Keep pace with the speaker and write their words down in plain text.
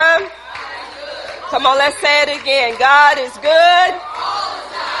Come on, let's say it again. God is good.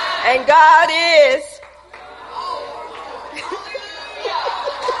 And God is.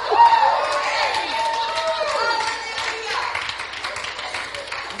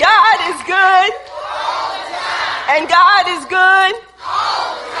 God is good. And God is good.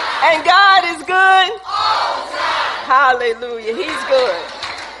 And God is good. Hallelujah. He's good.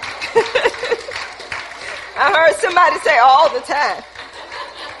 I heard somebody say all the time.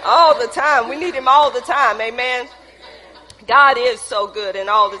 All the time. We need him all the time. Amen. God is so good, and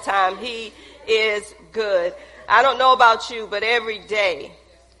all the time he is good. I don't know about you, but every day,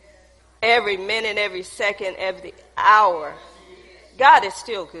 every minute, every second, every hour, God is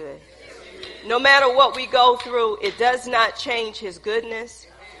still good. No matter what we go through, it does not change his goodness.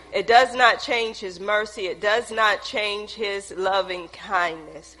 It does not change his mercy. It does not change his loving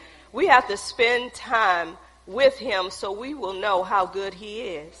kindness. We have to spend time with him so we will know how good he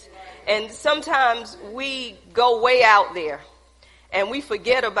is. And sometimes we go way out there and we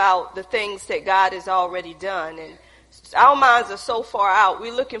forget about the things that God has already done. And our minds are so far out.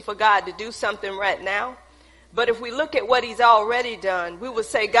 We're looking for God to do something right now. But if we look at what he's already done, we would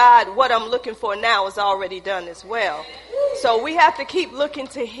say, God, what I'm looking for now is already done as well. So we have to keep looking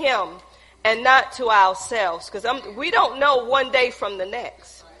to him and not to ourselves, because we don't know one day from the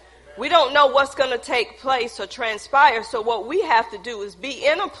next. We don't know what's going to take place or transpire. So what we have to do is be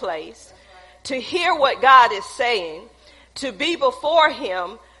in a place to hear what God is saying, to be before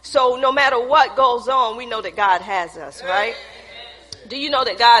him. So no matter what goes on, we know that God has us, right? Do you know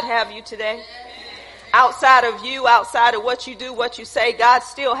that God have you today? Outside of you, outside of what you do, what you say, God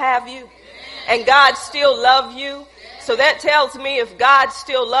still have you. And God still love you. So that tells me if God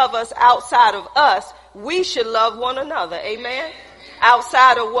still love us outside of us, we should love one another. Amen.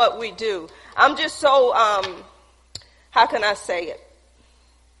 Outside of what we do. I'm just so, how can I say it?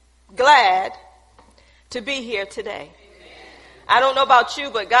 Glad to be here today. I don't know about you,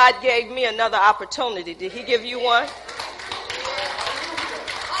 but God gave me another opportunity. Did he give you one?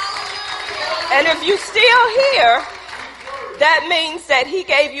 And if you're still here, that means that he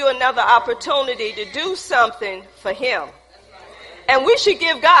gave you another opportunity to do something for him. And we should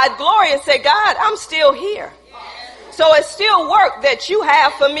give God glory and say, God, I'm still here. So it's still work that you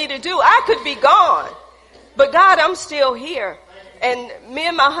have for me to do. I could be gone, but God, I'm still here. And me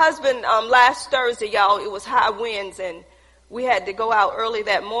and my husband, last Thursday, y'all, it was high winds and we had to go out early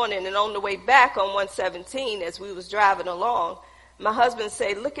that morning. And on the way back on 117, as we was driving along, my husband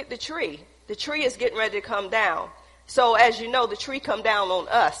said, look at the tree. The tree is getting ready to come down. So as you know, the tree come down on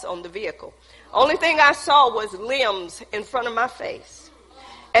us, on the vehicle. Only thing I saw was limbs in front of my face.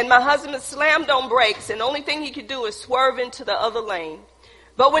 And my husband slammed on brakes, and the only thing he could do is swerve into the other lane.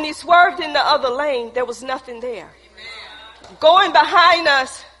 But when he swerved in the other lane, there was nothing there. Going behind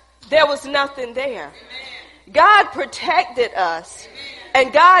us, there was nothing there. God protected us,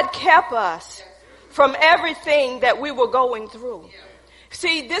 and God kept us from everything that we were going through.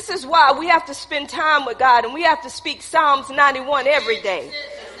 See, this is why we have to spend time with God, and we have to speak Psalms 91 every day.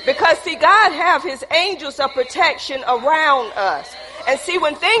 Because, see, God have his angels of protection around us. And see,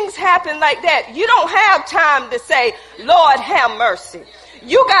 when things happen like that, you don't have time to say, Lord, have mercy.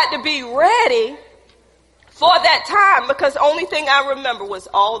 You got to be ready for that time, because the only thing I remember was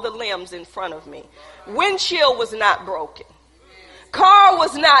all the limbs in front of me. Windshield was not broken. Car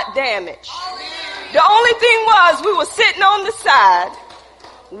was not damaged. The only thing was we were sitting on the side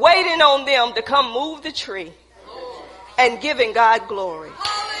waiting on them to come move the tree and giving God glory.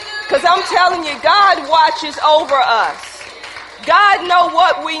 Because I'm telling you, God watches over us. God knows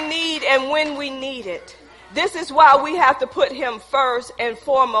what we need and when we need it. This is why we have to put him first and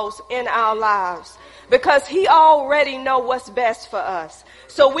foremost in our lives, because he already knows what's best for us.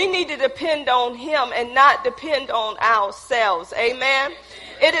 So we need to depend on him and not depend on ourselves. Amen.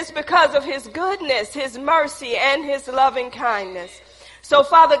 It is because of his goodness, his mercy, and his loving kindness. So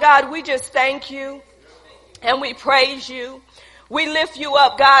Father God, we just thank you and we praise you. We lift you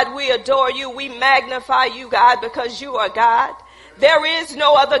up, God. We adore you. We magnify you, God, because you are God. There is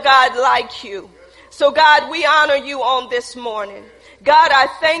no other God like you. So God, we honor you on this morning. God, I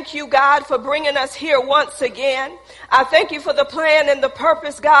thank you, God, for bringing us here once again. I thank you for the plan and the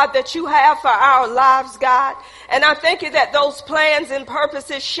purpose, God, that you have for our lives, God. And I thank you that those plans and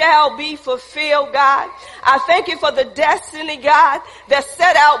purposes shall be fulfilled, God. I thank you for the destiny, God, that's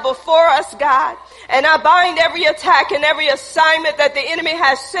set out before us, God. And I bind every attack and every assignment that the enemy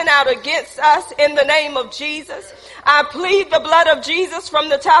has sent out against us in the name of Jesus. I plead the blood of Jesus from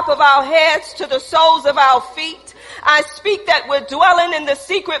the top of our heads to the soles of our feet. I speak that we're dwelling in the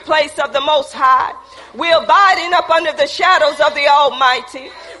secret place of the Most High. We're abiding up under the shadows of the Almighty.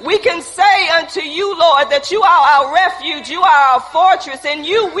 We can say unto you, Lord, that you are our refuge, you are our fortress, in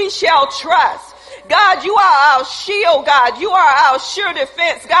you we shall trust. God, you are our shield, God. You are our sure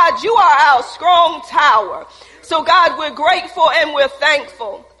defense. God, you are our strong tower. So God, we're grateful and we're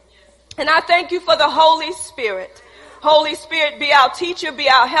thankful. And I thank you for the Holy Spirit. Holy Spirit, be our teacher, be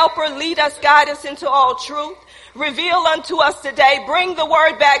our helper, lead us, guide us into all truth. Reveal unto us today, bring the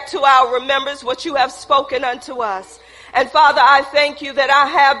word back to our remembrance, what you have spoken unto us. And Father, I thank you that I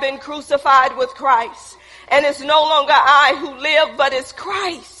have been crucified with Christ. And it's no longer I who live, but it's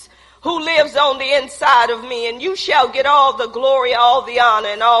Christ who lives on the inside of me. And you shall get all the glory, all the honor,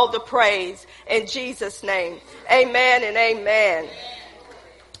 and all the praise in Jesus' name. Amen and amen.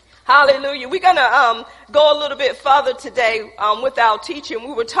 Hallelujah. We're going to go a little bit further today with our teaching.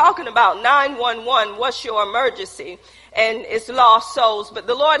 We were talking about 911, what's your emergency? And it's lost souls. But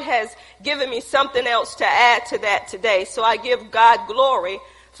the Lord has given me something else to add to that today. So I give God glory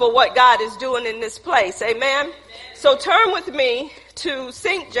for what God is doing in this place. Amen. So turn with me to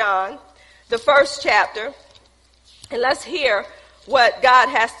St. John, the 1st chapter, and let's hear what God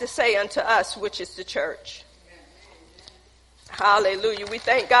has to say unto us, which is the church. Hallelujah. We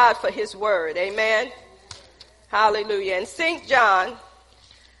thank God for his word. Amen. Hallelujah. In St. John,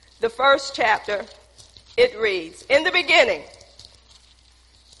 the 1st chapter, it reads, in the beginning,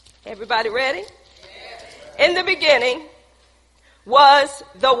 everybody ready? In the beginning was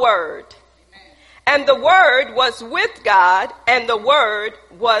the Word. And the Word was with God, and the Word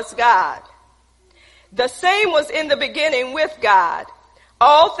was God. The same was in the beginning with God.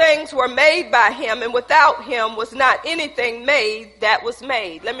 All things were made by him, and without him was not anything made that was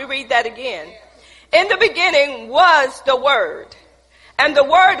made. Let me read that again. In the beginning was the Word, and the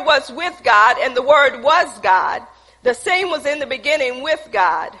Word was with God, and the Word was God. The same was in the beginning with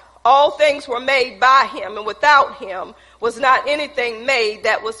God. All things were made by him, and without him was not anything made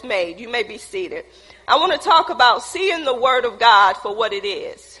that was made. You may be seated. I want to talk about seeing the Word of God for what it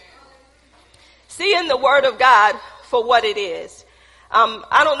is. Seeing the Word of God for what it is.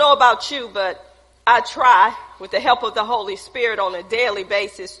 I don't know about you, but I try, with the help of the Holy Spirit, on a daily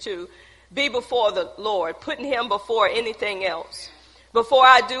basis to be before the Lord, putting him before anything else. Before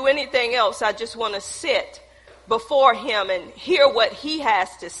I do anything else, I just want to sit before him and hear what he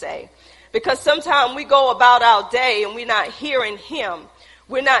has to say. Because sometimes we go about our day and we're not hearing him.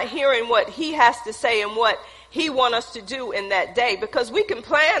 We're not hearing what he has to say and what he wants us to do in that day. Because we can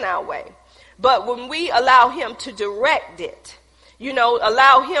plan our way. But when we allow him to direct it,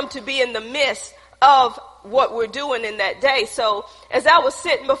 allow him to be in the midst of what we're doing in that day. So as I was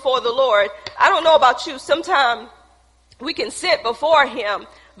sitting before the Lord, I don't know about you, sometimes we can sit before him,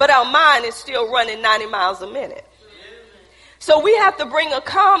 but our mind is still running 90 miles a minute. So we have to bring a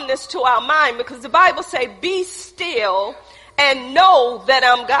calmness to our mind, because the Bible says, be still and know that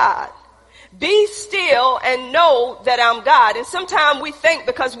I'm God. Be still and know that I'm God. And sometimes we think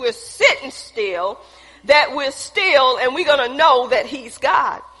because we're sitting still that we're still and we're going to know that he's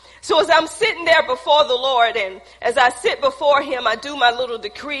God. So as I'm sitting there before the Lord, and as I sit before him, I do my little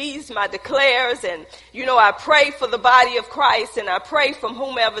decrees, my declares, and, I pray for the body of Christ, and I pray from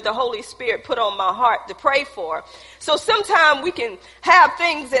whomever the Holy Spirit put on my heart to pray for. So sometimes we can have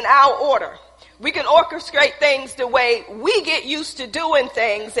things in our order. We can orchestrate things the way we get used to doing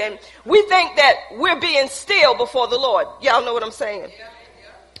things, and we think that we're being still before the Lord. Y'all know what I'm saying?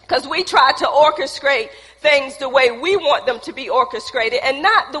 Because we try to orchestrate things the way we want them to be orchestrated, and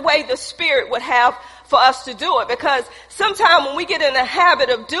not the way the Spirit would have for us to do it. Because sometimes when we get in the habit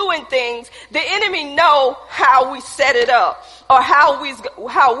of doing things, the enemy know how we set it up or how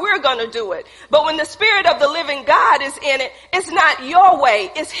we're going to do it. But when the Spirit of the living God is in it, it's not your way,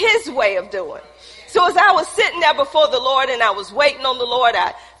 it's his way of doing. So as I was sitting there before the Lord and I was waiting on the Lord,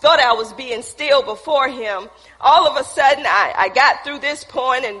 I thought I was being still before him. All of a sudden, I got through this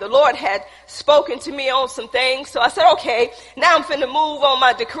point and the Lord had spoken to me on some things. So I said, okay, now I'm finna move on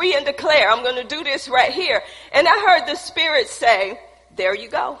my decree and declare. I'm going to do this right here. And I heard the Spirit say, there you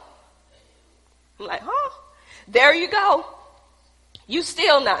go. I'm like, there you go. You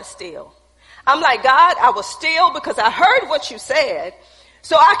still not still. I'm like, God, I was still because I heard what you said,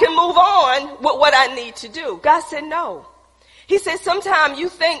 so I can move on with what I need to do. God said, no. He said, sometimes you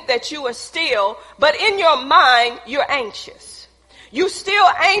think that you are still, but in your mind, you're anxious. You're still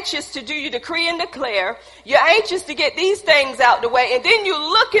anxious to do your decree and declare. You're anxious to get these things out the way. And then you're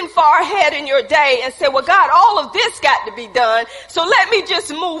looking far ahead in your day and say, well, God, all of this got to be done, so let me just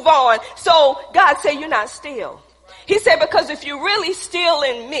move on. So God said, you're not still. He said, because if you're really still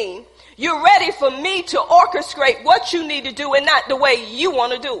in me, You're ready for me to orchestrate what you need to do and not the way you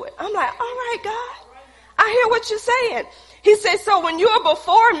want to do it. I'm like, all right, God, I hear what you're saying. He said, so when you're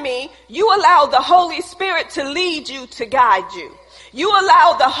before me, you allow the Holy Spirit to lead you, to guide you. You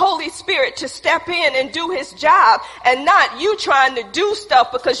allow the Holy Spirit to step in and do his job and not you trying to do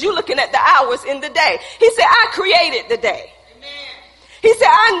stuff because you're looking at the hours in the day. He said, I created the day. Amen. He said,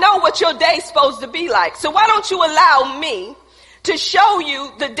 I know what your day's supposed to be like. So why don't you allow me to show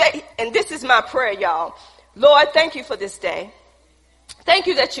you the day? And this is my prayer, y'all. Lord, thank you for this day. Thank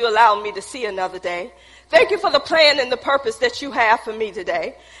you that you allowed me to see another day. Thank you for the plan and the purpose that you have for me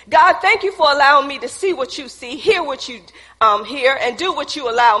today. God, thank you for allowing me to see what you see, hear what you hear, and do what you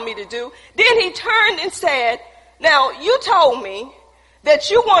allow me to do. Then he turned and said, now you told me that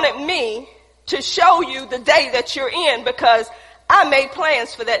you wanted me to show you the day that you're in because I made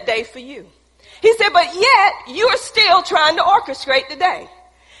plans for that day for you. He said, but yet you're still trying to orchestrate the day.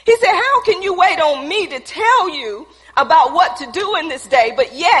 He said, how can you wait on me to tell you about what to do in this day,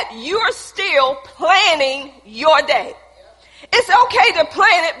 but yet you're still planning your day? It's okay to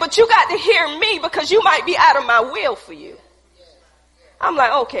plan it, but you got to hear me because you might be out of my will for you. I'm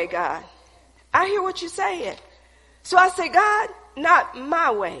like, okay, God, I hear what you're saying. So I say, God, not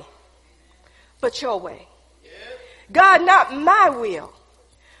my way, but your way. God, not my will,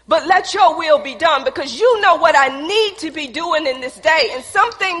 but let your will be done because you know what I need to be doing in this day. And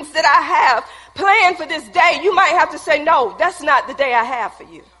some things that I have planned for this day, you might have to say, no, that's not the day I have for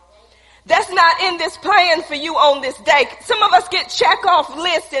you. That's not in this plan for you on this day. Some of us get check off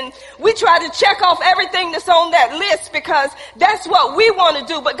lists and we try to check off everything that's on that list because that's what we want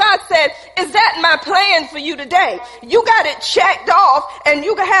to do. But God said, is that my plan for you today? You got it checked off and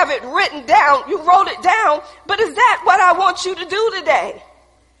you can have it written down. You wrote it down, but is that what I want you to do today?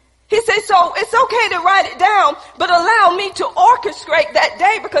 He said, so it's okay to write it down, but allow me to orchestrate that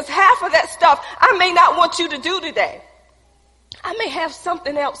day because half of that stuff I may not want you to do today. I may have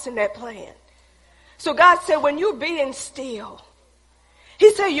something else in that plan. So God said, when you're being still,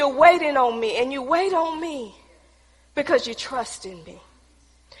 he said, you're waiting on me and you wait on me because you trust in me.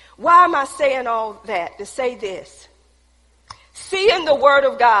 Why am I saying all that? To say this. Seeing the word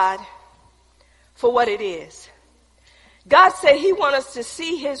of God for what it is. God said he wants us to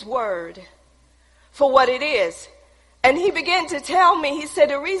see his word for what it is. And he began to tell me, he said,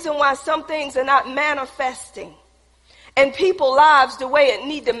 the reason why some things are not manifesting in people's lives the way it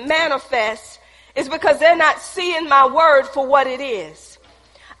need to manifest is because they're not seeing my word for what it is.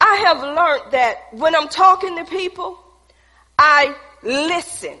 I have learned that when I'm talking to people, I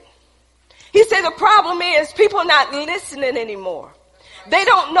listen. He said the problem is people are not listening anymore. They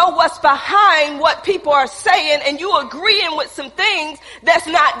don't know what's behind what people are saying, and you agreeing with some things that's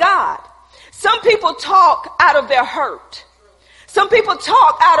not God. Some people talk out of their hurt. Some people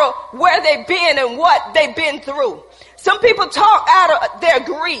talk out of where they've been and what they've been through. Some people talk out of their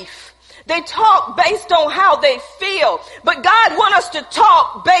grief. They talk based on how they feel. But God wants us to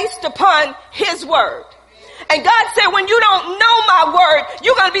talk based upon his word. And God said, when you don't know my word,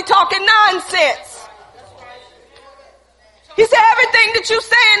 you're going to be talking nonsense. He said, everything that you're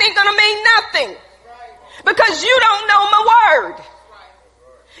saying ain't going to mean nothing because you don't know my word.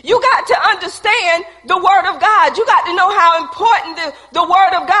 You got to understand the word of God. You got to know how important the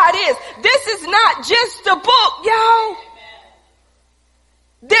word of God is. This is not just a book, y'all.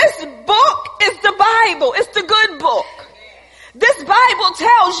 This book is the Bible. It's the good book. This Bible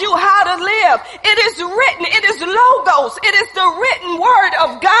tells you how to live. It is written. It is logos. It is the written word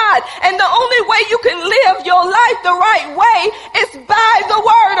of God. And the only way you can live your life the right way is by the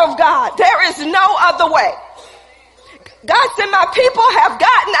word of God. There is no other way. God said, my people have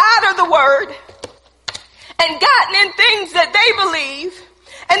gotten out of the word and gotten in things that they believe,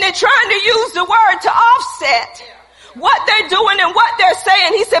 and they're trying to use the word to offset what they're doing and what they're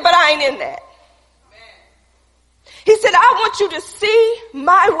saying. He said, but I ain't in that. He said, I want you to see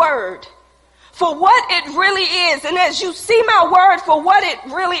my word for what it really is. And as you see my word for what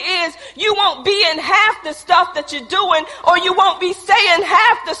it really is, you won't be in half the stuff that you're doing, or you won't be saying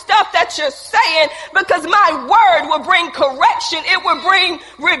half the stuff that you're saying, because my word will bring correction. It will bring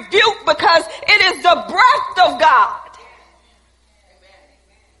rebuke because it is the breath of God.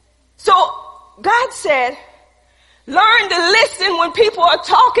 So God said, learn to listen when people are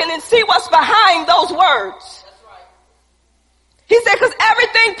talking and see what's behind those words. He said, because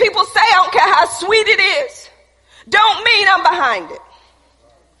everything people say, I don't care how sweet it is, don't mean I'm behind it.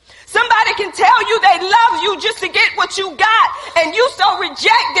 Somebody can tell you they love you just to get what you got, and you so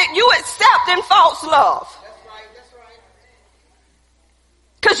reject it, you accept in false love.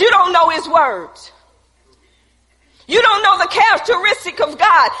 Because you don't know his words. You don't know the characteristic of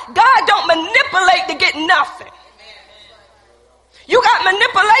God. God don't manipulate to get nothing. You got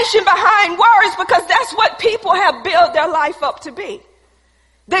manipulation behind words because that's what people have built their life up to be.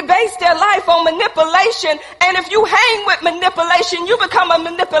 They base their life on manipulation, and if you hang with manipulation, you become a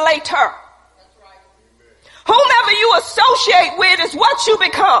manipulator. Whomever you associate with is what you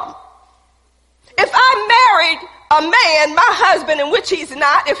become. If I married a man, my husband, in which he's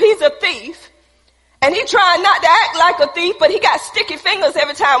not, if he's a thief, and he trying not to act like a thief, but he got sticky fingers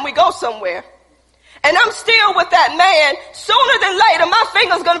every time we go somewhere, and I'm still with that man, sooner than later, my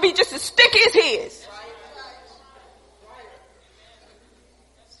finger's going to be just as sticky as his.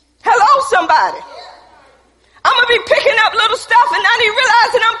 Hello, somebody. I'm going to be picking up little stuff and not even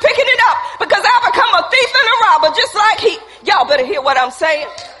realizing I'm picking it up because I become a thief and a robber just like he. Y'all better hear what I'm saying.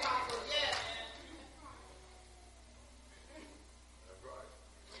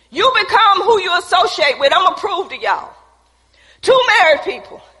 You become who you associate with. I'm going to prove to y'all. Two married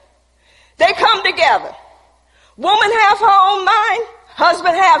people. They come together. Woman have her own mind.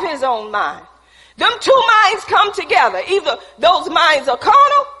 Husband have his own mind. Them two minds come together. Either those minds are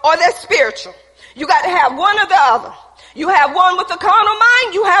carnal or they're spiritual. You got to have one or the other. You have one with the carnal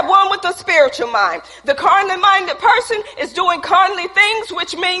mind. You have one with the spiritual mind. The carnally minded person is doing carnally things,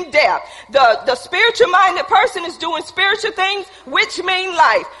 which mean death. The spiritual minded person is doing spiritual things, which mean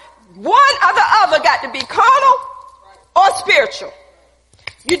life. One or the other got to be carnal or spiritual.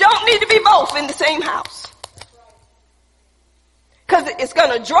 You don't need to be both in the same house. Because it's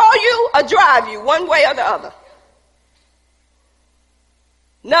going to draw you or drive you one way or the other.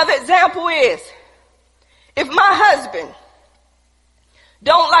 Another example is, if my husband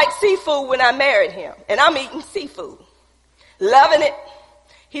don't like seafood when I married him, and I'm eating seafood, loving it.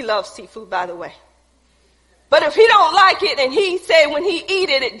 He loves seafood, by the way. But if he don't like it and he said when he eat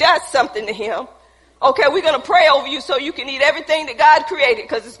it, it does something to him, okay, we're going to pray over you so you can eat everything that God created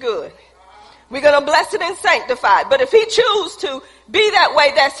because it's good. We're going to bless it and sanctify it. But if he chooses to be that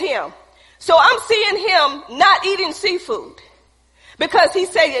way, that's him. So I'm seeing him not eating seafood because he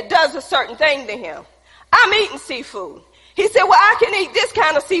said it does a certain thing to him. I'm eating seafood. He said, well, I can eat this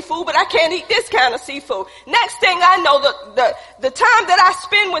kind of seafood, but I can't eat this kind of seafood. Next thing I know, the time that I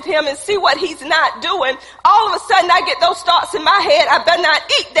spend with him and see what he's not doing, all of a sudden I get those thoughts in my head. I better not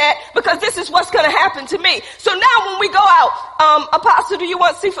eat that because this is what's going to happen to me. So now when we go out, Apostle, do you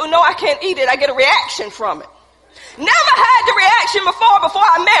want seafood? No, I can't eat it. I get a reaction from it. Never had the reaction before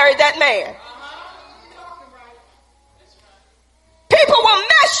I married that man. People will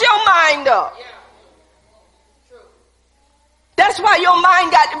mess your mind up. That's why your mind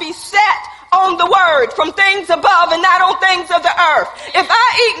got to be set on the word from things above and not on things of the earth. If I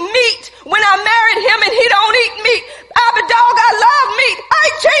eat meat when I married him and he don't eat meat, I'm a dog, I love meat. I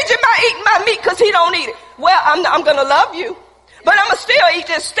ain't changing my eating my meat because he don't eat it. Well, I'm going to love you, but I'm going to still eat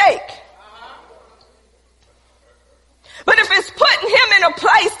this steak. But if it's putting him in a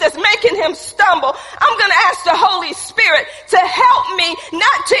place that's making him stumble, I'm going to ask the Holy Spirit to help me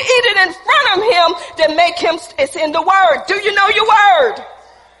not to eat it in front of him to make him, it's in the word. Do you know your word?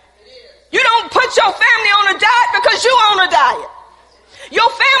 You don't put your family on a diet because you on a diet. Your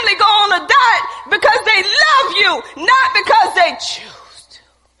family go on a diet because they love you, not because they choose to.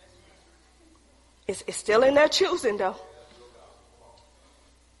 It's still in their choosing though.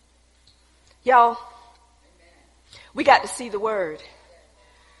 Y'all, we got to see the word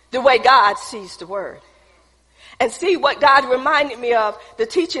the way God sees the word. And see what God reminded me of, the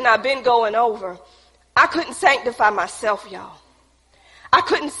teaching I've been going over. I couldn't sanctify myself, y'all. I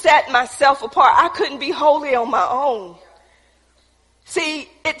couldn't set myself apart. I couldn't be holy on my own. See,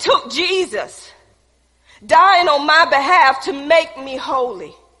 it took Jesus dying on my behalf to make me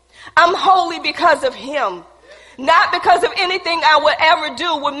holy. I'm holy because of him. Not because of anything I would ever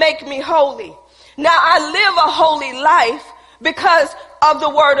do would make me holy. Now I live a holy life because of the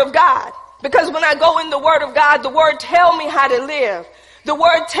word of God. Because when I go in the word of God, the word tell me how to live. The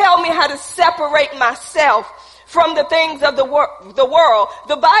word tell me how to separate myself from the things of the world.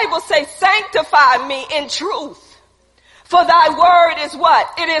 The Bible says, sanctify me in truth. For thy word is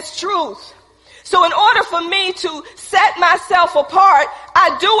what? It is truth. So in order for me to set myself apart,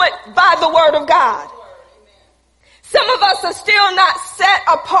 I do it by the word of God. Some of us are still not set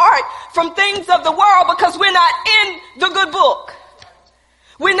apart from things of the world because we're not in the good book.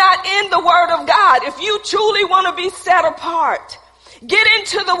 We're not in the word of God. If you truly want to be set apart, get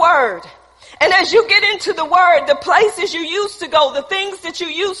into the word. And as you get into the word, the places you used to go, the things that you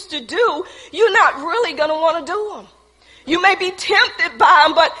used to do, you're not really going to want to do them. You may be tempted by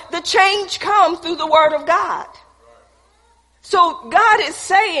them, but the change comes through the word of God. So God is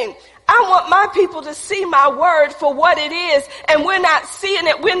saying, I want my people to see my word for what it is, and we're not seeing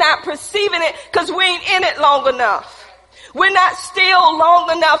it, we're not perceiving it because we ain't in it long enough. We're not still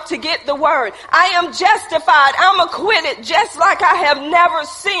long enough to get the word. I am justified. I'm acquitted just like I have never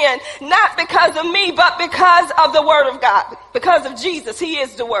sinned, not because of me, but because of the word of God, because of Jesus. He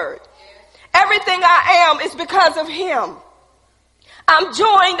is the word. Everything I am is because of him. I'm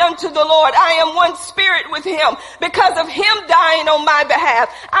joined unto the Lord. I am one spirit with him because of him dying on my behalf.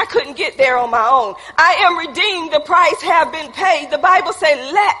 I couldn't get there on my own. I am redeemed. The price have been paid. The Bible says,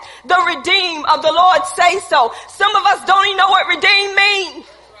 let the redeemed of the Lord say so. Some of us don't even know what redeemed means.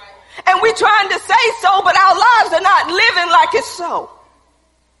 And we're trying to say so, but our lives are not living like it's so.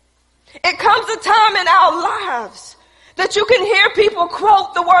 It comes a time in our lives that you can hear people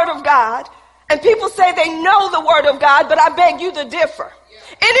quote the word of God. And people say they know the word of God, but I beg you to differ.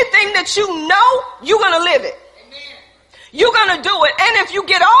 Anything that you know, you're going to live it. You're going to do it. And if you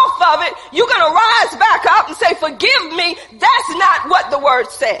get off of it, you're going to rise back up and say, forgive me. That's not what the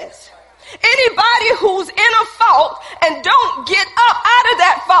word says. Anybody who's in a fault and don't get up out of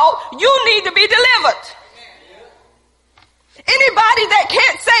that fault, you need to be delivered. Anybody that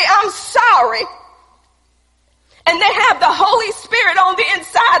can't say, I'm sorry, and they have the Holy Spirit on the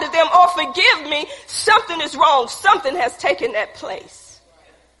inside of them, or forgive me, something is wrong. Something has taken that place.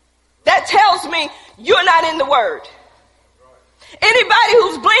 That tells me you're not in the word. Anybody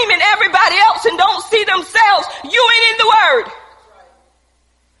who's blaming everybody else and don't see themselves, you ain't in the word.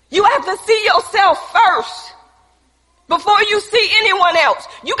 You have to see yourself first before you see anyone else.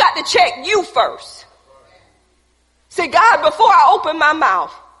 You got to check you first. Say, God, before I open my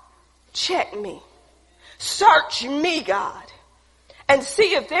mouth, check me. Search me, God, and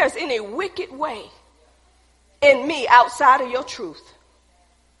see if there's any wicked way in me outside of your truth.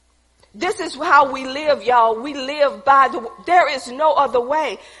 This is how we live, y'all. We live by there is no other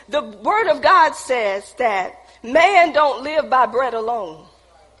way. The word of God says that man don't live by bread alone.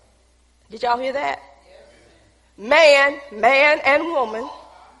 Did y'all hear that? Man and woman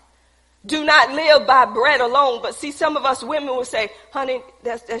do not live by bread alone. But see, some of us women will say, honey,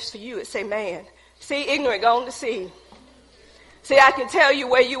 that's for you. It say man. See, ignorant, go on to see. See, I can tell you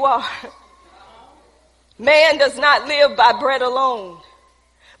where you are. Man does not live by bread alone,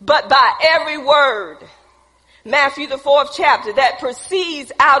 but by every word. Matthew the 4th chapter, that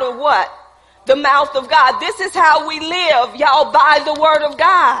proceeds out of what? The mouth of God. This is how we live, y'all, by the word of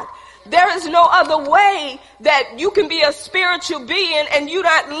God. There is no other way that you can be a spiritual being and you're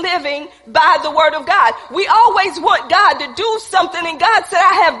not living by the word of God. We always want God to do something, and God said,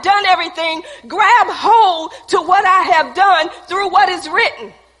 I have done everything. Grab hold to what I have done through what is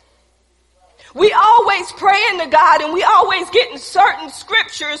written. We always praying to God, and we always getting certain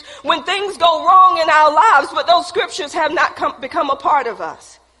scriptures when things go wrong in our lives, but those scriptures have not become a part of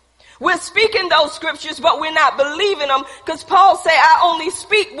us. We're speaking those scriptures, but we're not believing them, because Paul say, I only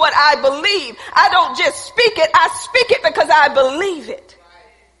speak what I believe. I don't just speak it. I speak it because I believe it.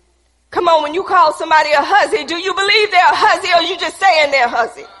 Come on, when you call somebody a hussy, do you believe they're a hussy, or you just saying they're a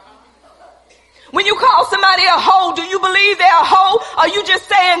hussy? When you call somebody a hoe, do you believe they're a hoe, or you just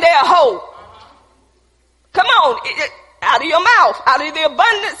saying they're a hoe? Come on, out of your mouth, out of the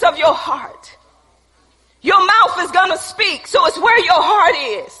abundance of your heart. Your mouth is going to speak, so it's where your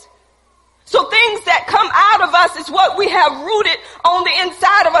heart is. So things that come out of us is what we have rooted on the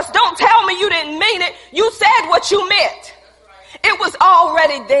inside of us. Don't tell me you didn't mean it. You said what you meant. It was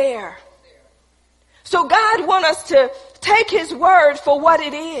already there. So God wants us to take his word for what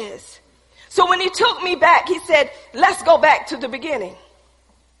it is. So when he took me back, he said, let's go back to the beginning.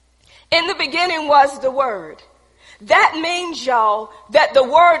 In the beginning was the word. That means, y'all, that the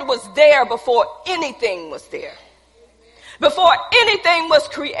word was there before anything was there. Before anything was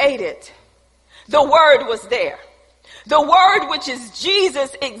created, the word was there. The word, which is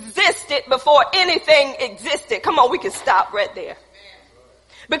Jesus, existed before anything existed. Come on, we can stop right there.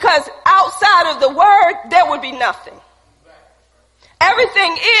 Because outside of the word, there would be nothing.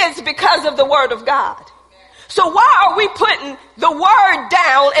 Everything is because of the word of God. So why are we putting the word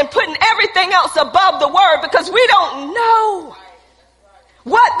down and putting everything else above the word? Because we don't know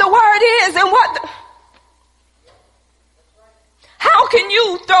what the word is and what how can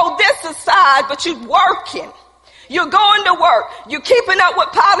you throw this aside, but you're working? You're going to work. You're keeping up with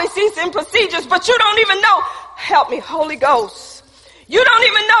policies and procedures, but you don't even know. Help me, Holy Ghost. You don't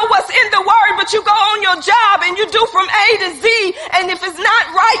even know what's in the word, but you go on your job and you do from A to Z. And if it's not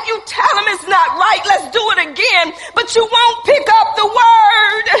right, you tell them it's not right. Let's do it again. But you won't pick up the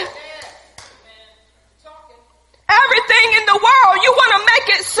word. Everything in the world, you want to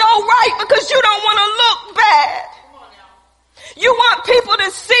make it so right because you don't want to look bad. You want people to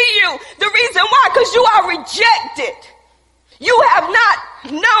see you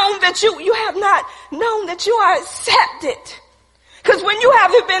that you have not known that you are accepted. Because when you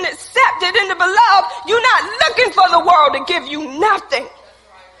haven't been accepted in the beloved, you're not looking for the world to give you nothing.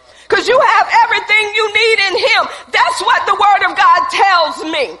 Because you have everything you need in him. That's what the word of God tells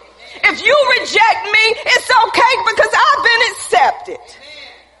me. If you reject me, it's okay because I've been accepted.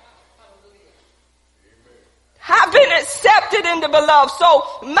 I've been accepted in the beloved. So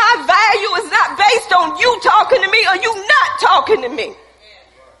my value is not based on you talking to me or you not talking to me.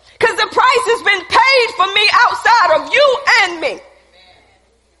 Because the price has been paid for me outside of you and me.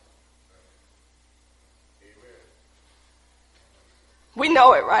 We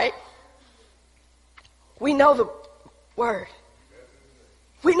know it, right? We know the word.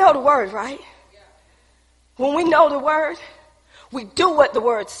 We know the word, right? When we know the word, we do what the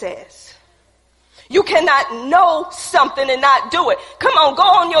word says. You cannot know something and not do it. Come on, go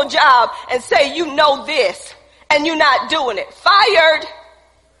on your job and say you know this and you're not doing it. Fired.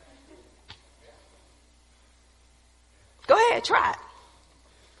 Go ahead, try it.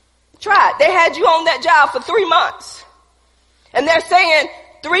 Try it. They had you on that job for 3 months. And they're saying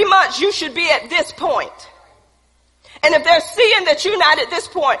 3 months you should be at this point. And if they're seeing that you're not at this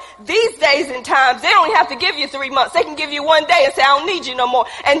point, these days and times, they don't have to give you 3 months. They can give you 1 day and say, I don't need you no more.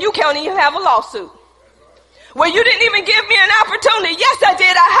 And you can't even have a lawsuit. Well, you didn't even give me an opportunity. Yes, I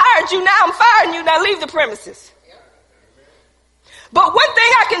did. I hired you. Now I'm firing you. Now leave the premises. But one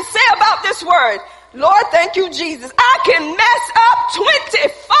thing I can say about this word, Lord, thank you, Jesus. I can mess up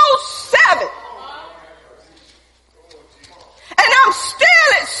 24/7. And I'm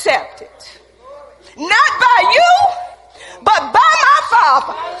still accepted. Not by you, but by my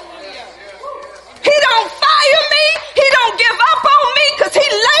Father. He don't fire me. He don't give up on me because he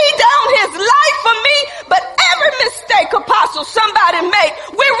laid down his life for me. But every mistake, Apostle, somebody make,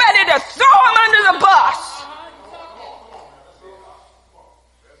 we're ready to throw him under the bus.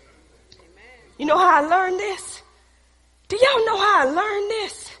 You know how I learned this? Do y'all know how I learned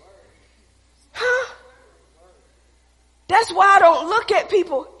this? Huh? That's why I don't look at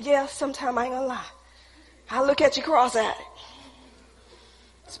people. Yeah, sometimes I ain't gonna lie. I look at you cross-eyed.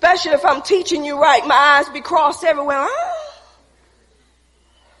 Especially if I'm teaching you right, my eyes be crossed everywhere.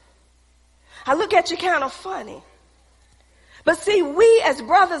 I look at you kind of funny. But see, we as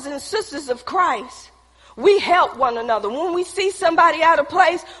brothers and sisters of Christ, we help one another. When we see somebody out of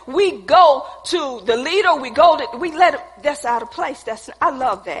place, we go to the leader, we let him, that's out of place. I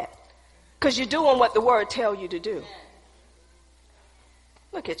love that. Because you're doing what the word tells you to do.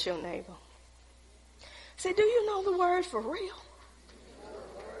 Look at your neighbor. Say, do you know the word for real?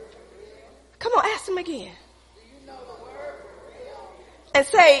 Come on, ask him again. Do you know the word for real? And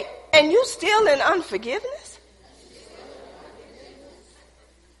say, and you still in unforgiveness?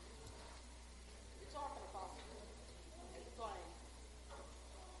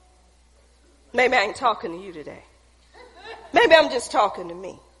 Maybe I ain't talking to you today. Maybe I'm just talking to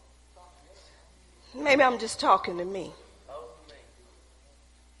me. Maybe I'm just talking to me.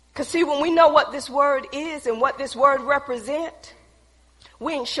 Because see, when we know what this word is and what this word represents,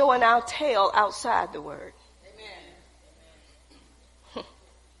 we ain't showing our tail outside the word. Amen.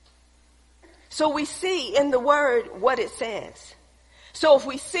 So we see in the word what it says. So if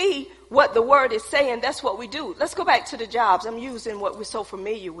we see what the word is saying, that's what we do. Let's go back to the jobs. I'm using what we're so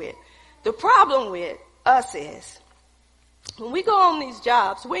familiar with. The problem with us is when we go on these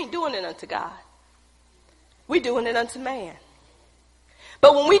jobs, we ain't doing it unto God. We're doing it unto man.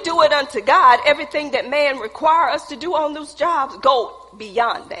 But when we do it unto God, everything that man requires us to do on those jobs go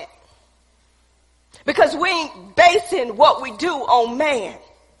beyond that. Because we ain't basing what we do on man.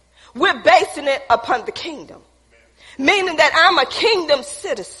 We're basing it upon the kingdom. Meaning that I'm a kingdom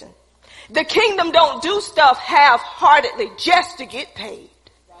citizen. The kingdom don't do stuff half-heartedly just to get paid.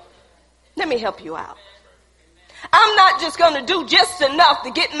 Let me help you out. I'm not just going to do just enough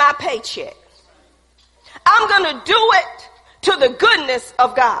to get my paycheck. I'm going to do it to the goodness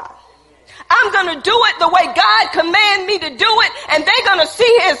of God. I'm going to do it the way God commanded me to do it, and they're going to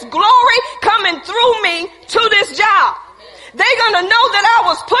see his glory coming through me to this job. They're going to know that I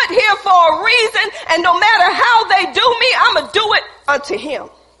was put here for a reason, and no matter how they do me, I'm going to do it unto him.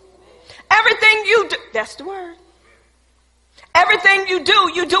 Everything you do, that's the word. Everything you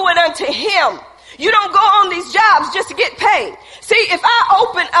do it unto him. You don't go on these jobs just to get paid. See, if I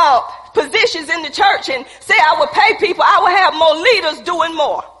open up positions in the church and say I would pay people, I would have more leaders doing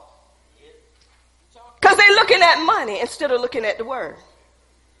more. Because they're looking at money instead of looking at the word.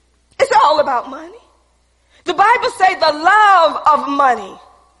 It's all about money. The Bible says the love of money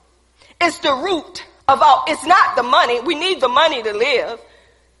is the root of all. It's not the money. We need the money to live.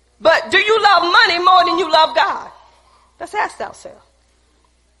 But do you love money more than you love God? Let's ask ourselves.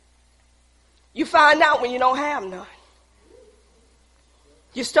 You find out when you don't have none.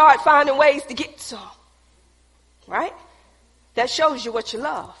 You start finding ways to get some. Right? That shows you what you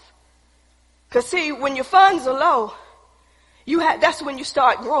love. Because see, when your funds are low, that's when you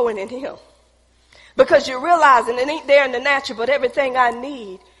start growing in him. Because you're realizing it ain't there in the natural, but everything I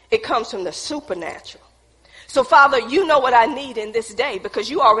need, it comes from the supernatural. So Father, you know what I need in this day because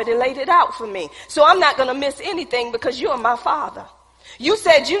you already laid it out for me. So I'm not going to miss anything because you're my Father. You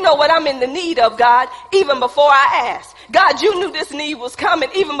said you know what I'm in the need of, God, even before I asked. God, you knew this need was coming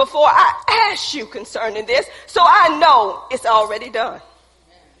even before I asked you concerning this. So I know it's already done.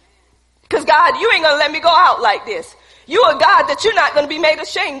 Because God, you ain't going to let me go out like this. You are God that you're not going to be made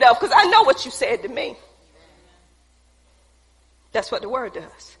ashamed of because I know what you said to me. That's what the word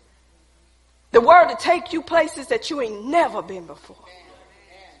does. The word will take you places that you ain't never been before.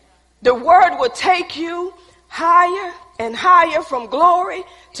 The word will take you higher and higher from glory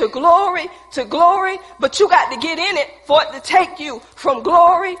to glory to glory. But you got to get in it for it to take you from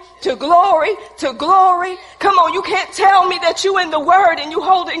glory to glory to glory. Come on, you can't tell me that you in the word and you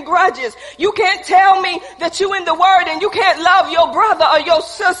holding grudges. You can't tell me that you in the word and you can't love your brother or your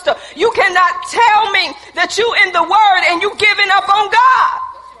sister. You cannot tell me that you in the word and you giving up on God.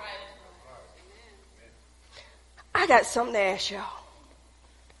 I got something to ask y'all.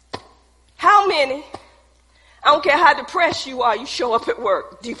 How many, I don't care how depressed you are, you show up at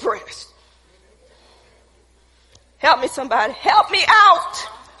work depressed? Help me somebody. Help me out.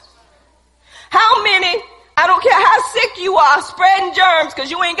 How many, I don't care how sick you are, spreading germs because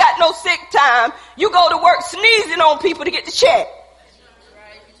you ain't got no sick time, you go to work sneezing on people to get the check?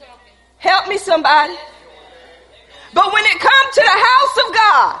 Help me somebody. But when it comes to the house of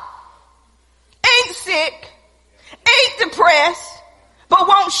God, ain't sick, ain't depressed, but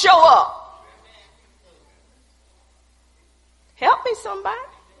won't show up. Help me somebody.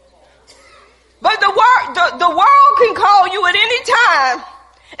 But the world can call you at any time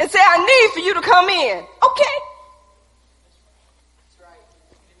and say, I need for you to come in. Okay.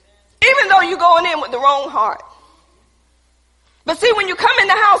 Even though you're going in with the wrong heart. But see, when you come in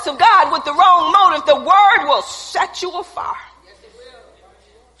the house of God with the wrong motive, the word will set you afire.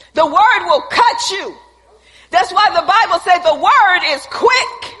 The word will cut you. That's why the Bible said the word is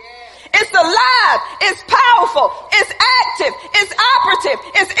quick. It's alive. It's powerful. It's active. It's operative.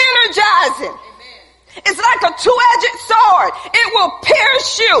 It's energizing. It's like a two-edged sword. It will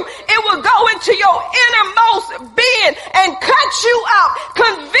pierce you. It will go into your innermost being and cut you out,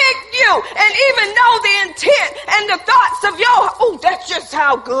 convict you, and even know the intent and the thoughts of your, that's just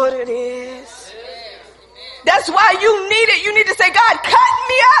how good it is. That's why you need it. You need to say, God, cut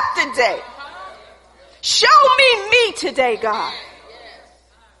me up today. Show me today, God.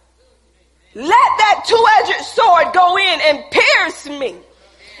 Let that two-edged sword go in and pierce me.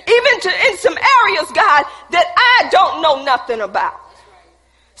 Even in some areas, God, that I don't know nothing about.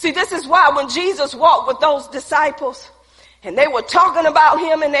 See, this is why when Jesus walked with those disciples and they were talking about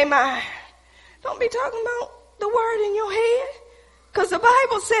him in their mind, don't be talking about the word in your head. Because the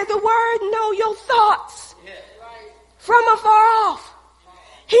Bible said the word know your thoughts from afar off.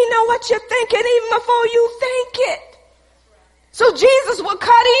 He know what you're thinking even before you think it. So Jesus would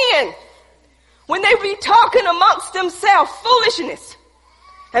cut in when they be talking amongst themselves foolishness.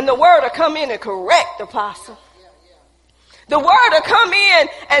 And the word will come in and correct the apostle. The word will come in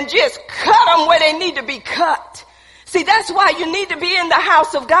and just cut them where they need to be cut. See, that's why you need to be in the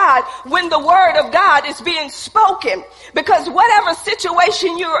house of God when the word of God is being spoken. Because whatever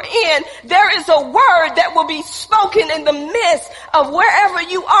situation you're in, there is a word that will be spoken in the midst of wherever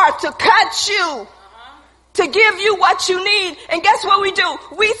you are to cut you, to give you what you need. And guess what we do?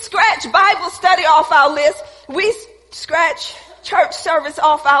 We scratch Bible study off our list. We scratch church service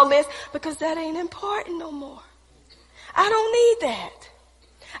off our list because that ain't important no more. I don't need that.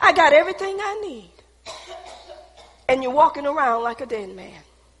 I got everything I need. And you're walking around like a dead man,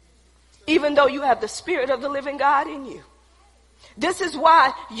 even though you have the Spirit of the living God in you. This is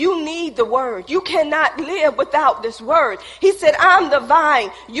why you need the word. You cannot live without this word. He said, I'm the vine,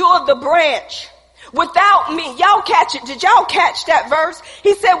 you're the branch. Without me, y'all catch it. Did y'all catch that verse?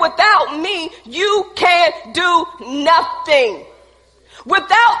 He said, without me, you can't do nothing.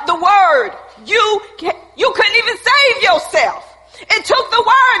 Without the word, you couldn't even save yourself. It took the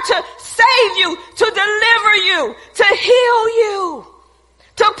word to save you, to deliver you, to heal you,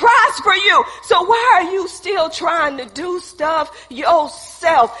 to prosper you. So why are you still trying to do stuff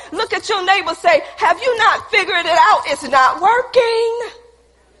yourself? Look at your neighbor, say, have you not figured it out? It's not working.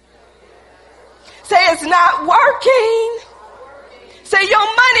 Say, it's not working. Say, your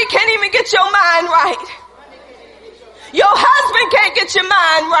money can't even get your mind right. Your husband can't get your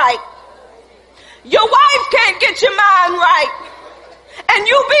mind right. Your wife can't get your mind right. And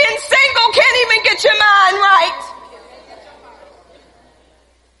you being single can't even get your mind right.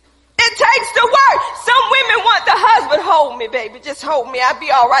 It takes the work. Some women want the husband, hold me, baby. Just hold me. I'll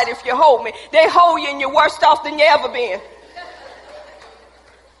be all right if you hold me. They hold you and you're worse off than you ever been.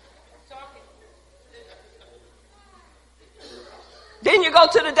 Then you go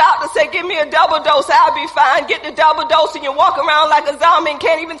to the doctor, say, give me a double dose, I'll be fine. Get the double dose and you walk around like a zombie and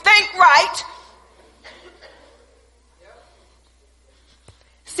can't even think right.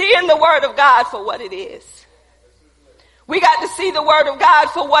 Seeing the word of God for what it is. We got to see the word of God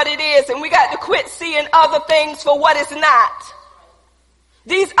for what it is, and we got to quit seeing other things for what it's not.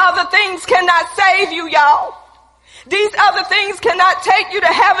 These other things cannot save you, y'all. These other things cannot take you to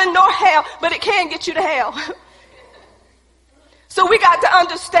heaven nor hell, but it can get you to hell. So we got to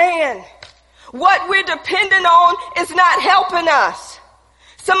understand what we're dependent on is not helping us.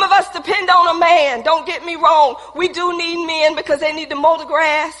 Some of us depend on a man. Don't get me wrong. We do need men because they need to mow the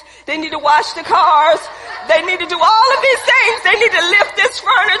grass. They need to wash the cars. They need to do all of these things. They need to lift this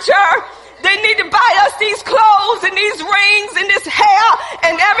furniture. They need to buy us these clothes and these rings and this hair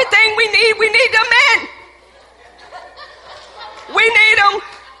and everything we need. We need them men. We need them.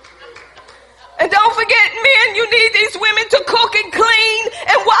 And don't forget, men, you need these women to cook and clean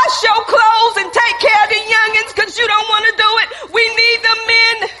and wash your clothes and take care of the youngins because you don't want to do it. We need them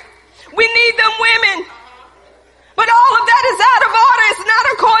men. We need them women. But all of that is out of order. It's not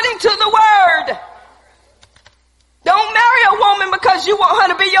according to the word. Don't marry a woman because you want her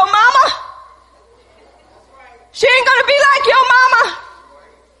to be your mama. She ain't going to be like your mama.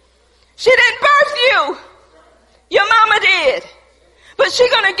 She didn't birth you. Your mama did. But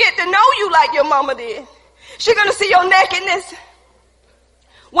she's going to get to know you like your mama did. She's going to see your nakedness.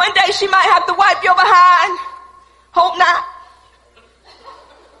 One day she might have to wipe your behind. Hope not.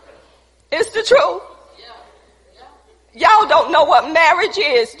 It's the truth. Y'all don't know what marriage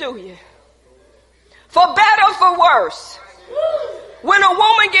is, do you? For better or for worse. When a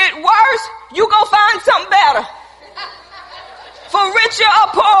woman get worse, you go find something better. For richer or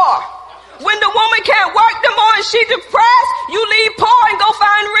poor. When the woman can't work no more and she depressed, you leave poor and go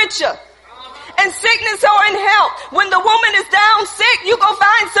find richer. In sickness or in health. When the woman is down sick, you go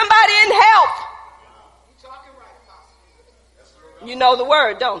find somebody in health. You know the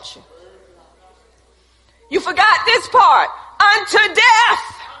word, don't you? You forgot this part. Unto death.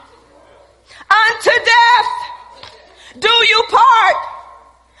 Unto death. Do you part.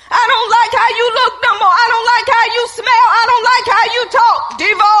 I don't like how you look no more. I don't like how you smell. I don't like how you talk.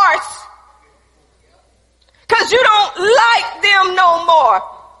 Divorce. Because you don't like them no more.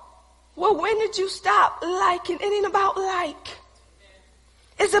 Well, when did you stop liking? It ain't about like.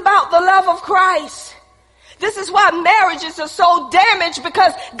 It's about the love of Christ. This is why marriages are so damaged,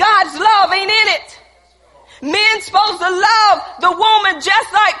 because God's love ain't in it. Men supposed to love the woman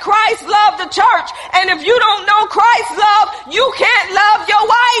just like Christ loved the church. And if you don't know Christ's love, you can't love your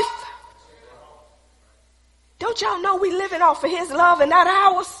wife. Don't y'all know we living off of his love and not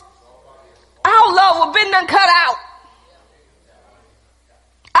ours? Our love will been done cut out.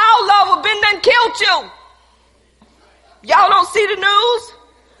 Our love will been done killed you. Y'all don't see the news?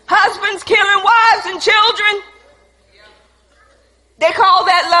 Husbands killing wives and children. They call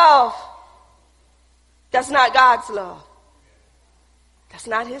that love. That's not God's love. That's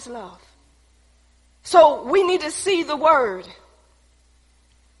not his love. So we need to see the word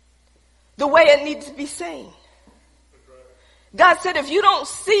the way it needs to be seen. God said if you don't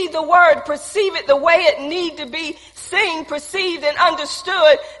see the word, perceive it the way it need to be seen, perceived, and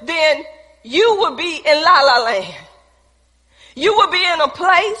understood, then you will be in la la land. You will be in a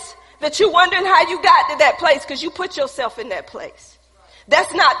place that you're wondering how you got to that place because you put yourself in that place.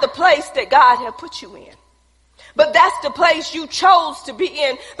 That's not the place that God had put you in. But that's the place you chose to be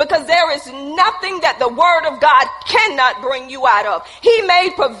in, because there is nothing that the word of God cannot bring you out of. He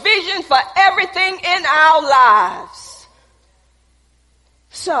made provision for everything in our lives.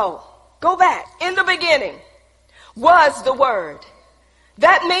 So, go back. In the beginning was the word.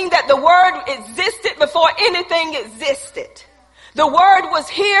 That means that the word existed before anything existed. The word was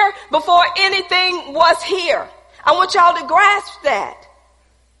here before anything was here. I want y'all to grasp that.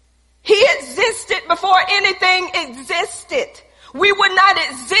 He existed before anything existed. We would not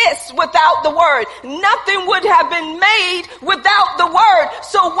exist without the word. Nothing would have been made without the word.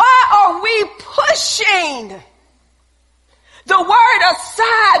 So why are we pushing the word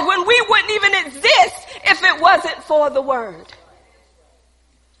aside when we wouldn't even exist if it wasn't for the word?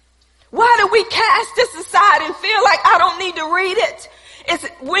 Why do we cast this aside and feel like I don't need to read it? It's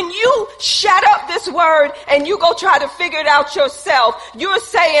when you shut up this word and you go try to figure it out yourself, you're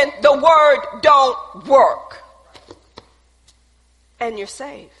saying the word don't work. And you're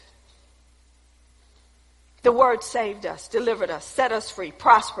saved. The word saved us, delivered us, set us free,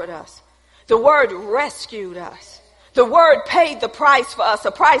 prospered us. The word rescued us. The word paid the price for us,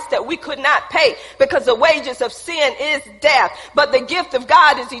 a price that we could not pay because the wages of sin is death. But the gift of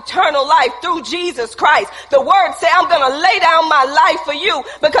God is eternal life through Jesus Christ. The word said, I'm going to lay down my life for you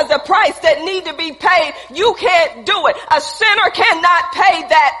because the price that need to be paid, you can't do it. A sinner cannot pay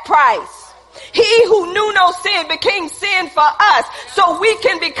that price. He who knew no sin became sin for us so we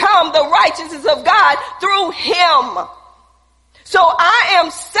can become the righteousness of God through him. So I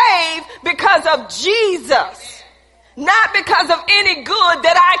am saved because of Jesus. Not because of any good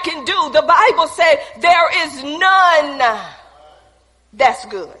that I can do. The Bible said there is none that's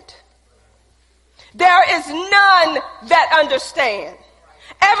good. There is none that understand.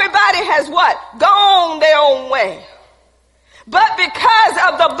 Everybody has what? Gone their own way. But because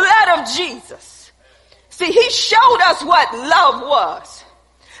of the blood of Jesus, see, he showed us what love was.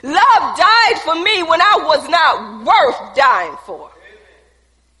 Love died for me when I was not worth dying for.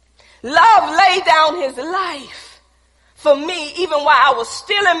 Love laid down his life for me, even while I was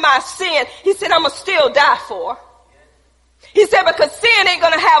still in my sin. He said, I'm going to still die for her. He said, because sin ain't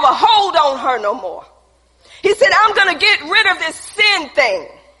going to have a hold on her no more. He said, I'm going to get rid of this sin thing.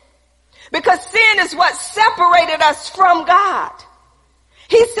 Because sin is what separated us from God.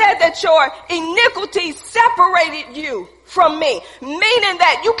 He said that your iniquity separated you from me. Meaning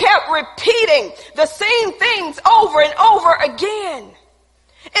that you kept repeating the same things over and over again.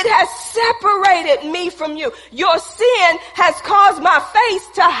 It has separated me from you. Your sin has caused my face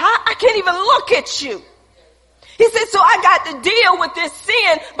to hide. I can't even look at you. He said, so I got to deal with this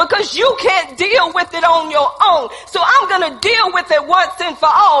sin because you can't deal with it on your own. So I'm going to deal with it once and for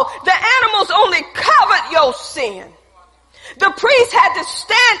all. The animals only covered your sin. The priest had to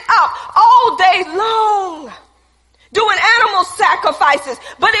stand up all day long doing animal sacrifices.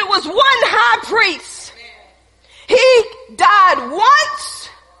 But it was one high priest. He died once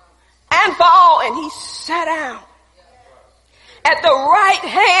and for all, and he sat down at the right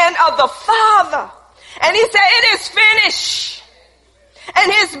hand of the Father. And he said, it is finished.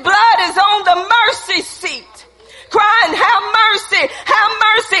 And his blood is on the mercy seat, crying, have mercy, have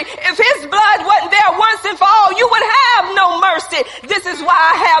mercy. If his blood wasn't there once and for all, you would have no mercy. This is why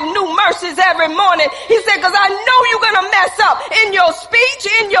I have new mercies every morning. He said, because I know you're going to mess up in your speech,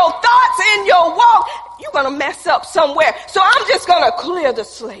 in your thoughts, in your walk. You're going to mess up somewhere. So I'm just going to clear the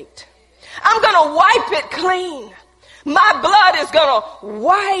slate. I'm going to wipe it clean. My blood is going to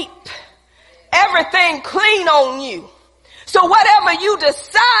wipe everything clean on you. So whatever you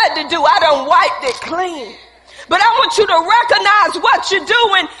decide to do, I done wiped it clean. But I want you to recognize what you're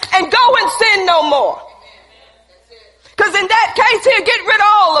doing and go and sin no more. Because in that case, he'll get rid of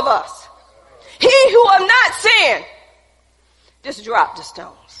all of us. He who have not sinned, just drop the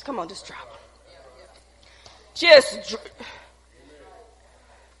stones. Come on, just drop them.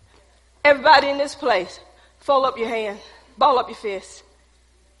 Everybody in this place, fold up your hand, ball up your fist,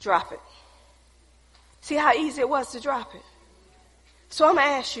 drop it. See how easy it was to drop it? So I'm going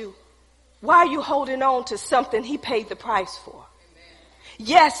to ask you, why are you holding on to something he paid the price for?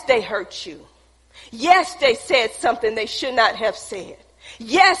 Yes, they hurt you. Yes, they said something they should not have said.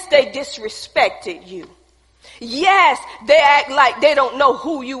 Yes, they disrespected you. Yes, they act like they don't know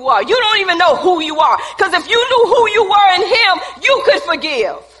who you are. You don't even know who you are. Because if you knew who you were in him, you could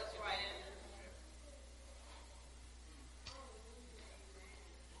forgive.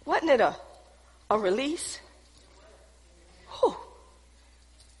 Wasn't it a release? Whew.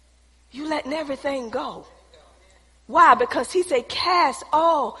 You letting everything go. Why? Because he said, cast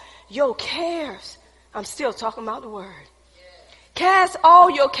all your cares. I'm still talking about the word. Cast all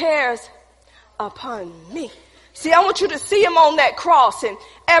your cares upon me. See, I want you to see him on that cross and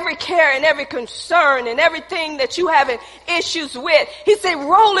every care and every concern and everything that you having issues with. He said,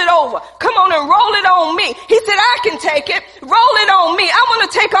 roll it over. Come on and roll it on me. He said, I can take it. Roll it on me. I want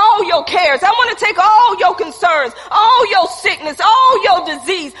to take all your cares. I want to take all your concerns, all your sickness, all your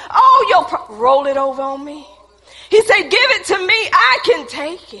disease, all your roll it over on me. He said, give it to me. I can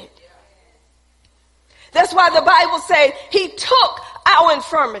take it. That's why the Bible said he took our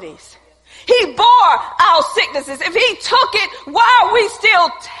infirmities. He bore our sicknesses. If he took it, why are we still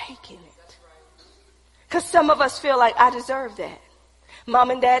taking it? Because some of us feel like I deserve that. Mom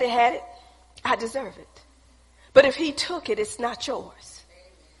and daddy had it. I deserve it. But if he took it, it's not yours.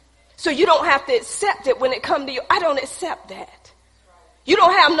 So you don't have to accept it when it comes to you. I don't accept that. You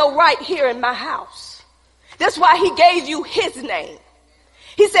don't have no right here in my house. That's why he gave you his name.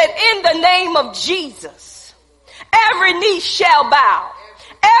 He said, in the name of Jesus, every knee shall bow.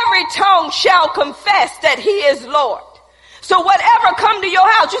 Every tongue shall confess that he is Lord. So whatever come to your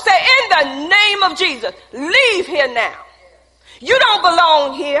house, you say, in the name of Jesus, leave here now. You don't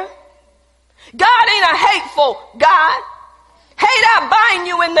belong here. God ain't a hateful God. Hate, I bind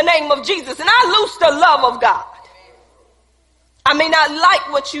you in the name of Jesus, and I loose the love of God. I may not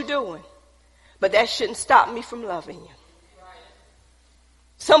like what you're doing, but that shouldn't stop me from loving you.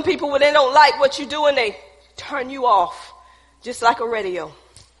 Some people, when they don't like what you're doing, they turn you off, just like a radio.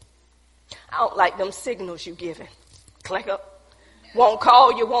 I don't like them signals you giving. Click up. Won't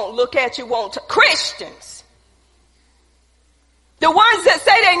call you, won't look at you, won't. Christians. The ones that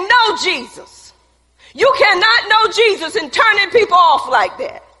say they know Jesus. You cannot know Jesus and turning people off like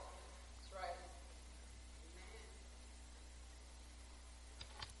that.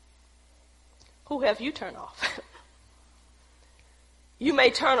 Who have you turned off? You may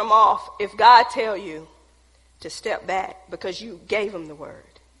turn them off if God tell you to step back because you gave them the word.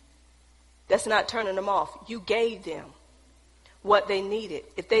 That's not turning them off. You gave them what they needed.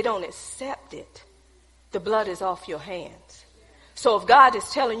 If they don't accept it, the blood is off your hands. So if God is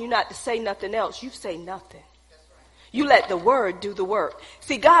telling you not to say nothing else, you say nothing. You let the word do the work.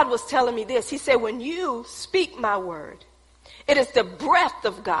 See, God was telling me this. He said, when you speak my word, it is the breath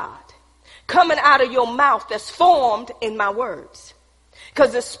of God coming out of your mouth that's formed in my words.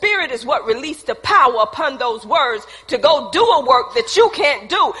 Because the Spirit is what released the power upon those words to go do a work that you can't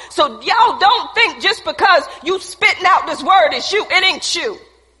do. So y'all don't think just because you spitting out this word is you. It ain't you.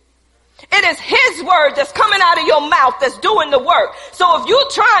 It is his word that's coming out of your mouth that's doing the work. So if you're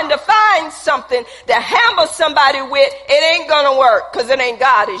trying to find something to hammer somebody with, it ain't going to work because it ain't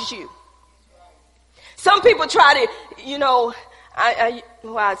God, it's you. Some people try to,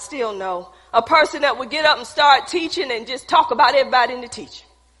 I still know a person that would get up and start teaching and just talk about everybody in the teaching.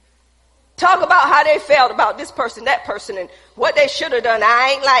 Talk about how they felt about this person, that person, and what they should have done.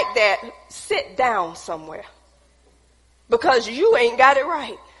 I ain't like that. Sit down somewhere because you ain't got it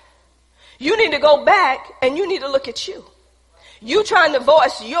right. You need to go back and you need to look at you. You trying to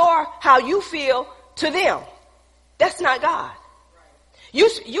voice how you feel to them. That's not God.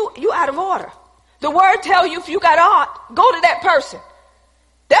 You out of order. The word tell you if you got ought, go to that person.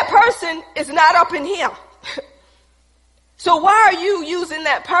 That person is not up in him. So why are you using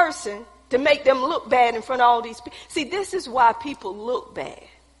that person to make them look bad in front of all these people? See, this is why people look bad.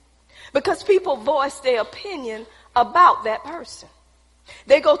 Because people voice their opinion about that person.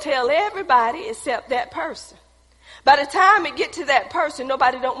 They go tell everybody except that person. By the time it get to that person,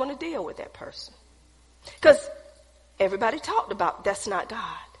 nobody don't want to deal with that person. Because everybody talked about that's not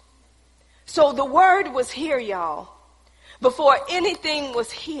God. So the word was here, y'all. Before anything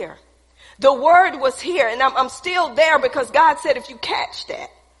was here. The word was here. And I'm still there because God said if you catch that.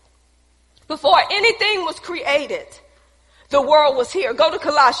 Before anything was created, the world was here. Go to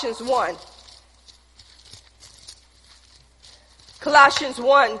Colossians 1. Colossians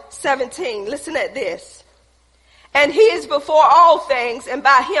 1:17. Listen at this. And he is before all things, and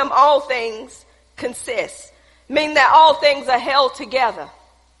by him all things consist. Meaning that all things are held together.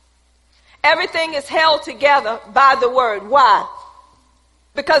 Everything is held together by the word. Why?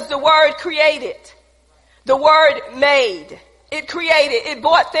 Because the word created. The word made. It created. It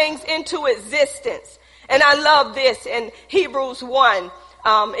brought things into existence. And I love this in Hebrews 1.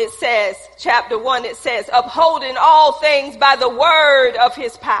 It says, chapter 1, it says, upholding all things by the word of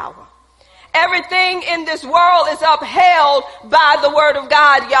his power. Everything in this world is upheld by the word of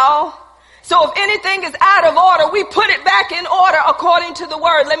God, y'all. So if anything is out of order, we put it back in order according to the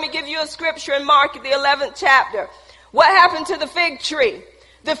word. Let me give you a scripture in Mark, the 11th chapter. What happened to the fig tree?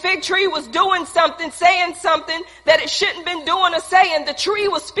 The fig tree was doing something, saying something that it shouldn't been doing or saying. The tree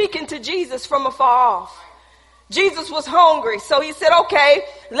was speaking to Jesus from afar off. Jesus was hungry, so he said, okay,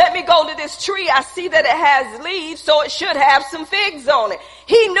 let me go to this tree. I see that it has leaves, so it should have some figs on it.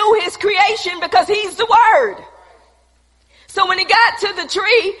 He knew his creation because he's the word. So when he got to the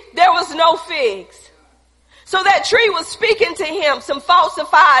tree, there was no figs. So that tree was speaking to him some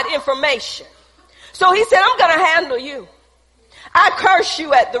falsified information. So he said, I'm going to handle you. I curse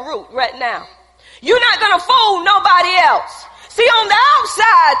you at the root right now. You're not going to fool nobody else. See, on the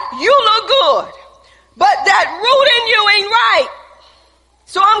outside, you look good. But that root in you ain't right.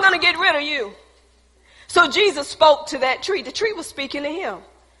 So I'm going to get rid of you. So Jesus spoke to that tree. The tree was speaking to him.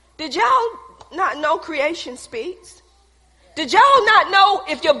 Did y'all not know creation speaks? Did y'all not know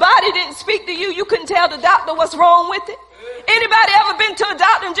if your body didn't speak to you, you couldn't tell the doctor what's wrong with it? Anybody ever been to a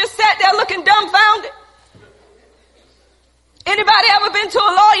doctor and just sat there looking dumbfounded? Anybody ever been to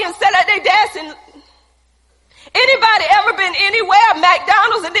a lawyer and sat at their desk and Anybody ever been anywhere,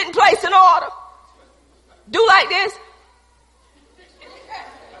 McDonald's, and didn't place an order? Do like this.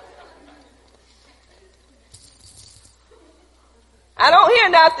 I don't hear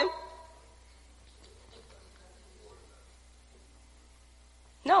nothing.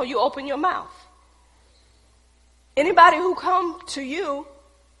 No, you open your mouth. Anybody who come to you,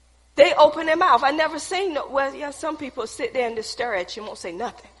 they open their mouth. I never seen no, well, yeah, some people sit there and just stare at you and won't say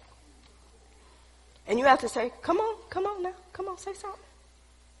nothing. And you have to say, come on now, come on, say something.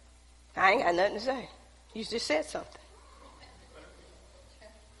 I ain't got nothing to say. You just said something.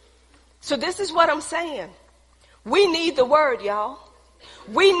 So this is what I'm saying. We need the word, y'all.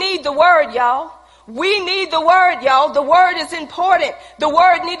 We need the word, y'all. We need the word, y'all. The word is important. The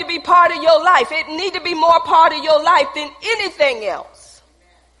word need to be part of your life. It need to be more part of your life than anything else.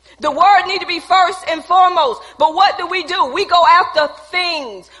 The word need to be first and foremost. But what do? We go after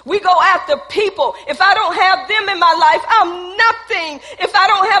things. We go after people. If I don't have them in my life, I'm nothing. If I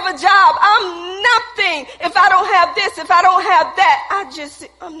don't have a job, I'm nothing. If I don't have this, if I don't have that,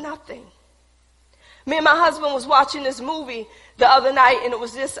 I'm nothing. Me and my husband was watching this movie the other night, and it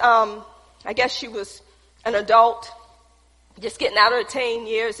was this, I guess she was an adult, just getting out of her teen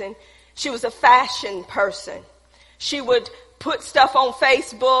years, and she was a fashion person. She would put stuff on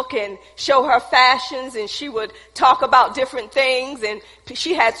Facebook and show her fashions, and she would talk about different things, and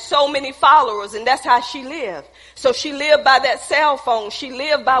she had so many followers, and that's how she lived. So she lived by that cell phone. She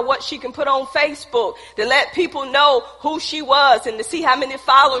lived by what she can put on Facebook to let people know who she was and to see how many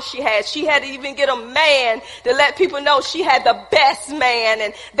followers she had. She had to even get a man to let people know she had the best man,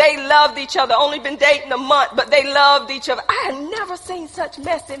 and they loved each other. Only been dating a month, but they loved each other. I had never seen such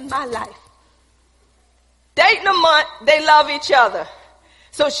mess in my life. Dating a month, they love each other.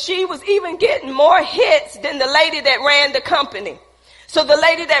 So she was even getting more hits than the lady that ran the company. So the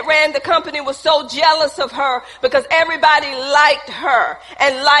lady that ran the company was so jealous of her because everybody liked her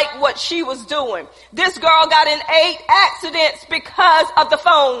and liked what she was doing. This girl got in 8 accidents because of the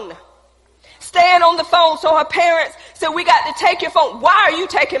phone. Staying on the phone. So her parents said, we got to take your phone. Why are you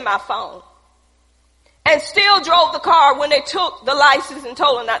taking my phone? And still drove the car when they took the license and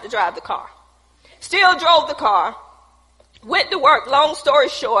told her not to drive the car. Still drove the car, went to work. Long story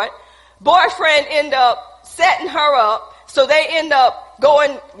short, boyfriend ended up setting her up, so they end up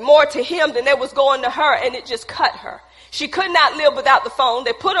going more to him than they was going to her, and it just cut her. She could not live without the phone.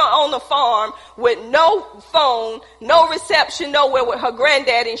 They put her on the farm with no phone, no reception nowhere with her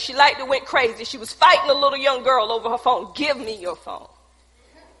granddaddy, and she like to went crazy. She was fighting a little young girl over her phone. Give me your phone.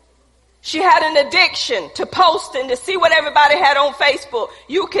 She had an addiction to posting to see what everybody had on Facebook.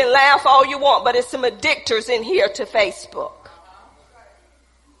 You can laugh all you want, but it's some addictors in here to Facebook.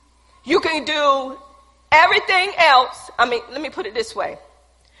 You can do everything else. Let me put it this way.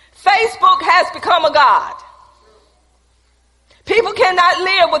 Facebook has become a god. People cannot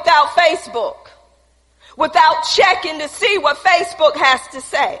live without Facebook, without checking to see what Facebook has to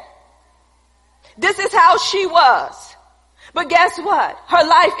say. This is how she was. But guess what? Her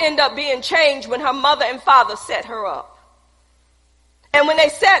life ended up being changed when her mother and father set her up. And when they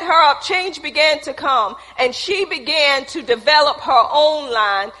set her up, change began to come, and she began to develop her own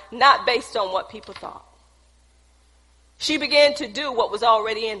line, not based on what people thought. She began to do what was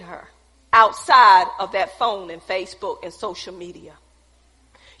already in her, outside of that phone and Facebook and social media.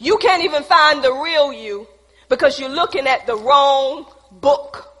 You can't even find the real you because you're looking at the wrong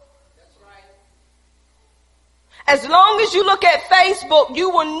book. As long as you look at Facebook, you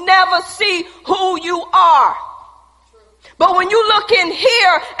will never see who you are. But when you look in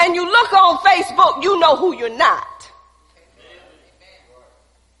here and you look on Facebook, you know who you're not.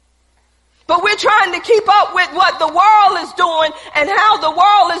 But we're trying to keep up with what the world is doing and how the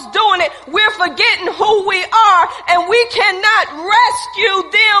world is doing it. We're forgetting who we are, and we cannot rescue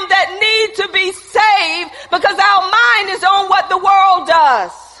them that need to be saved because our mind is on what the world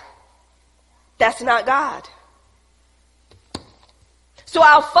does. That's not God. So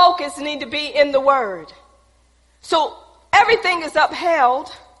our focus need to be in the word. So everything is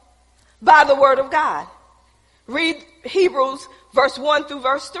upheld by the word of God. Read Hebrews verse 1 through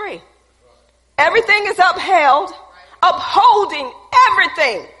verse 3. Everything is upheld, upholding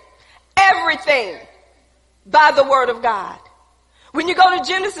everything by the word of God. When you go to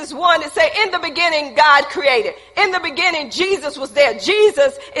Genesis 1, it say, in the beginning, God created. In the beginning, Jesus was there.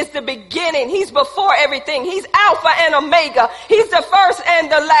 Jesus is the beginning. He's before everything. He's Alpha and Omega. He's the first and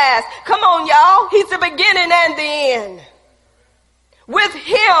the last. Come on, y'all. He's the beginning and the end. With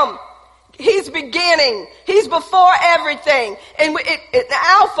him, he's beginning. He's before everything. And the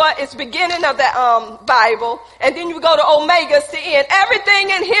Alpha is beginning of the Bible. And then you go to Omega, it's the end. Everything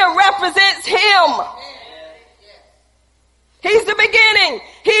in here represents him. He's the beginning.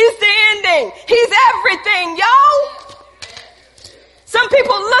 He's the ending. He's everything, y'all. Some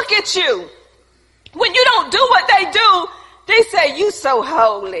people look at you. When you don't do what they do, they say, you so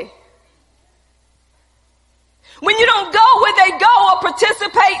holy. When you don't go where they go or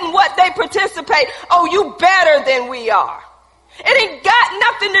participate in what they participate, oh, you better than we are. It ain't got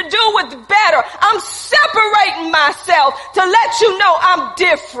nothing to do with better. I'm separating myself to let you know I'm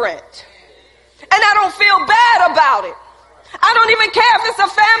different. And I don't feel bad about it. I don't even care if it's a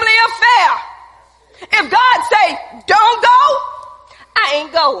family affair. If God say, don't go, I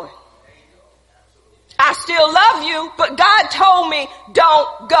ain't going. I still love you, but God told me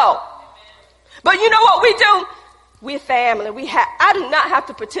don't go. But you know what we do? We're family. I do not have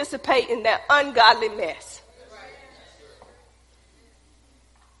to participate in that ungodly mess.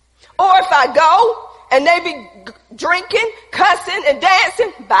 Or if I go and they be drinking, cussing, and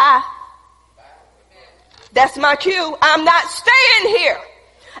dancing, bye. That's my cue. I'm not staying here.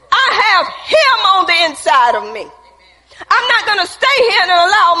 I have him on the inside of me. I'm not going to stay here and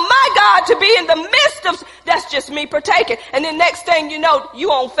allow my God to be in the midst of, that's just me partaking. And then next thing you know, you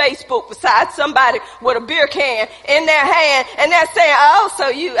on Facebook beside somebody with a beer can in their hand and they're saying, oh, so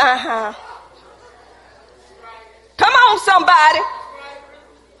you, Come on, somebody.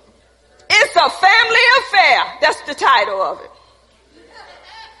 It's a family affair. That's the title of it.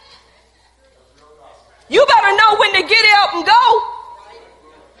 You better know when to get up and go.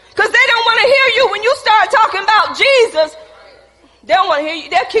 Because they don't want to hear you when you start talking about Jesus. They don't want to hear you.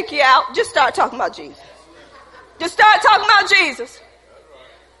 They'll kick you out. Just start talking about Jesus. Just start talking about Jesus.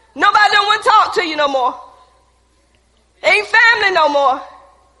 Nobody don't want to talk to you no more. Ain't family no more.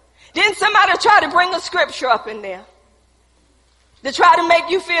 Then somebody try to bring a scripture up in there to try to make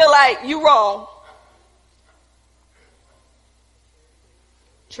you feel like you wrong.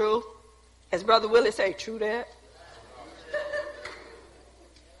 True. As Brother Willie say, true that.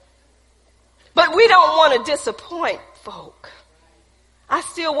 But we don't want to disappoint folk. I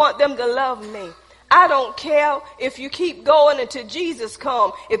still want them to love me. I don't care if you keep going until Jesus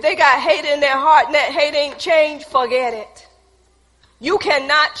come. If they got hate in their heart and that hate ain't changed, forget it. You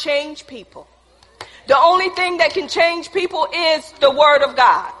cannot change people. The only thing that can change people is the word of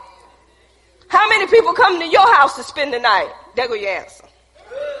God. How many people come to your house to spend the night? There go your answer.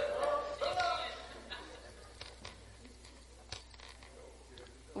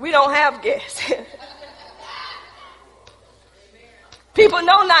 We don't have guests. People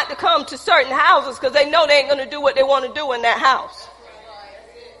know not to come to certain houses because they know they ain't going to do what they want to do in that house.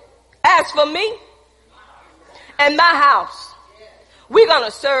 As for me and my house, we're going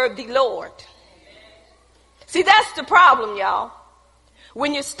to serve the Lord. See, that's the problem, y'all.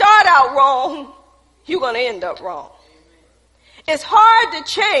 When you start out wrong, you're going to end up wrong. It's hard to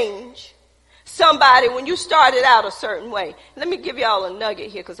change somebody when you started out a certain way. Let me give y'all a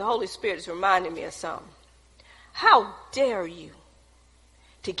nugget here because the Holy Spirit is reminding me of something. How dare you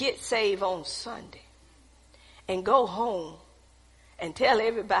to get saved on Sunday and go home and tell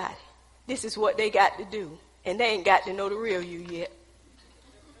everybody this is what they got to do and they ain't got to know the real you yet.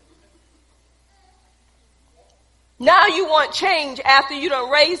 Now you want change after you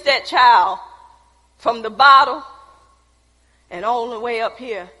done raised that child from the bottle and all the way up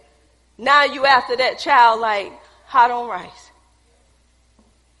here. Now you after that child like hot on rice.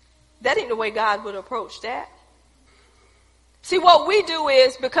 That ain't the way God would approach that. See, what we do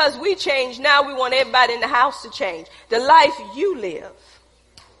is because we change, now we want everybody in the house to change. The life you live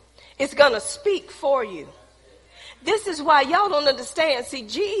is going to speak for you. This is why y'all don't understand. See,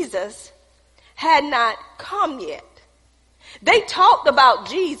 Jesus had not come yet. They talked about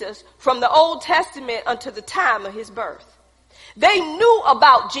Jesus from the Old Testament until the time of his birth. They knew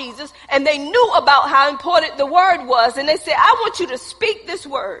about Jesus and they knew about how important the word was. And they said, I want you to speak this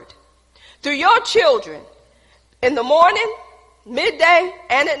word through your children in the morning, midday,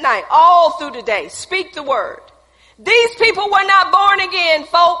 and at night, all through the day. Speak the word. These people were not born again,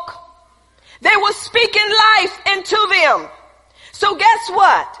 folk. They were speaking life into them. So guess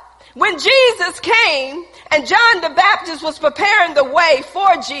what? When Jesus came and John the Baptist was preparing the way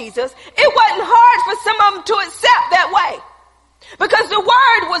for Jesus, it wasn't hard for some of them to accept that way. Because the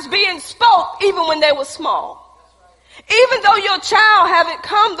word was being spoke even when they were small. Even though your child haven't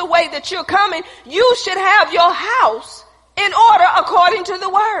come the way that you're coming, you should have your house in order according to the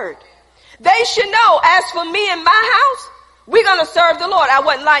word. They should know, as for me and my house, we're going to serve the Lord. I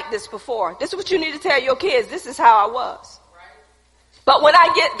wasn't like this before. This is what you need to tell your kids. This is how I was. But when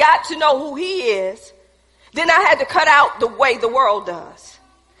I got to know who he is, then I had to cut out the way the world does.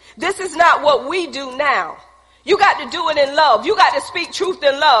 This is not what we do now. You got to do it in love. You got to speak truth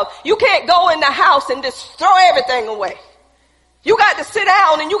in love. You can't go in the house and just throw everything away. You got to sit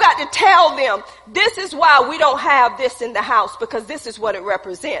down and you got to tell them, this is why we don't have this in the house, because this is what it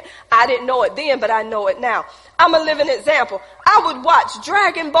represents. I didn't know it then, but I know it now. I'm a living example. I would watch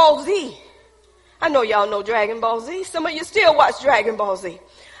Dragon Ball Z. I know y'all know Dragon Ball Z. Some of you still watch Dragon Ball Z.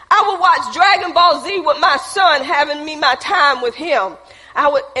 I would watch Dragon Ball Z with my son, having me my time with him. I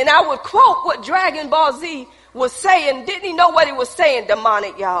would quote what Dragon Ball Z was saying. Didn't he know what he was saying?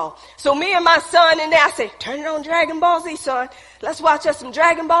 Demonic, y'all. So me and my son in there, I say, turn it on Dragon Ball Z, son. Let's watch us some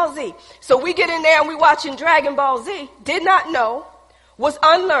Dragon Ball Z. So we get in there and we watching Dragon Ball Z. Did not know, was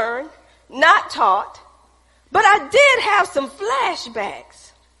unlearned, not taught, but I did have some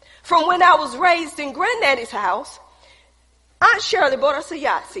flashbacks from when I was raised in Granddaddy's house. Aunt Shirley bought us a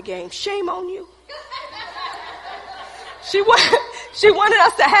Yahtzee game. Shame on you. She wanted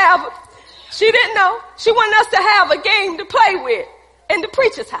us to have, she didn't know, she wanted us to have a game to play with in the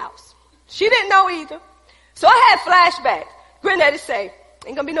preacher's house. She didn't know either. So I had flashbacks. Granddaddy say,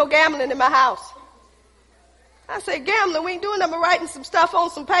 ain't gonna be no gambling in my house. I said, gambling? We ain't doing nothing but writing some stuff on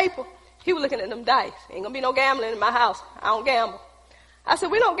some paper. He was looking at them dice. Ain't gonna be no gambling in my house. I don't gamble. I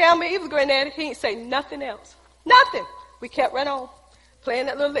said, we don't gamble either, Granddaddy. He ain't say nothing else. Nothing. We kept right on playing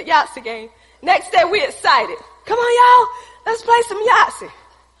that little Yahtzee game. Next day, we excited. Come on, y'all. Let's play some Yahtzee.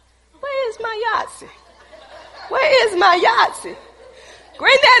 Where is my Yahtzee? Where is my Yahtzee?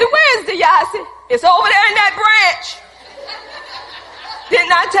 Granddaddy, where is the Yahtzee? It's over there in that branch.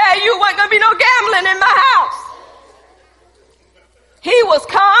 Didn't I tell you wasn't going to be no gambling in my house? He was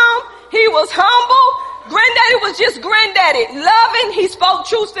calm. He was humble. Granddaddy was just Granddaddy. Loving. He spoke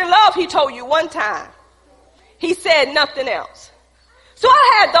truth in love. He told you one time. He said nothing else. So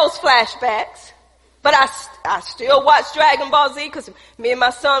I had those flashbacks. But I still watched Dragon Ball Z because me and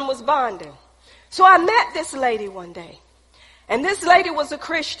my son was bonding. So I met this lady one day. And this lady was a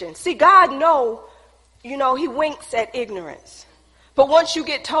Christian. See, God he winks at ignorance. But once you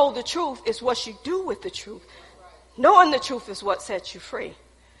get told the truth, it's what you do with the truth. Knowing the truth is what sets you free.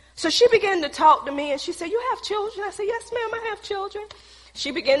 So she began to talk to me and she said, you have children? I said, yes, ma'am, I have children.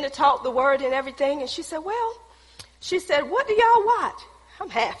 She began to talk the word and everything. And she said, what do y'all watch? I'm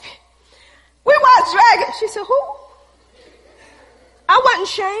happy. We watch Dragon. She said, who? I wasn't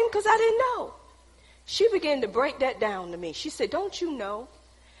ashamed because I didn't know. She began to break that down to me. She said, don't you know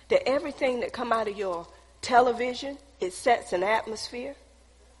that everything that come out of your television, it sets an atmosphere?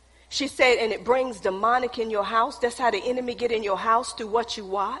 She said, and it brings demonic in your house. That's how the enemy get in your house, through what you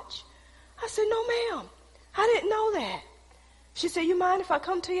watch. I said, no, ma'am. I didn't know that. She said, you mind if I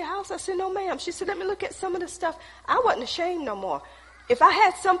come to your house? I said, no, ma'am. She said, let me look at some of the stuff. I wasn't ashamed no more. If I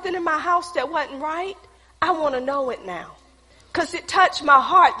had something in my house that wasn't right, I want to know it now. Because it touched my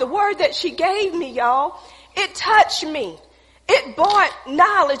heart. The word that she gave me, y'all, it touched me. It brought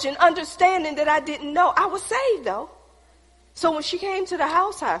knowledge and understanding that I didn't know. I was saved, though. So when she came to the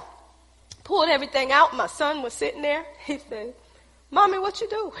house, I pulled everything out. My son was sitting there. He said, Mommy, what you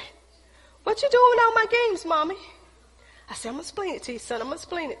doing? What you doing with all my games, Mommy? I said, I'm going to explain it to you, son. I'm going to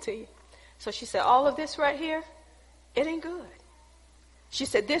explain it to you. So she said, all of this right here, it ain't good. She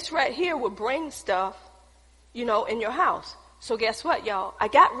said, this right here will bring stuff, in your house. So guess what, y'all? I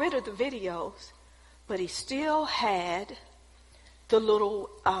got rid of the videos, but he still had the little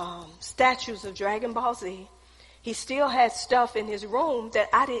statues of Dragon Ball Z. He still had stuff in his room that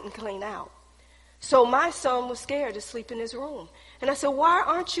I didn't clean out. So my son was scared to sleep in his room. And I said, why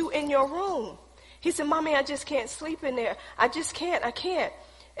aren't you in your room? He said, Mommy, I just can't sleep in there. I can't.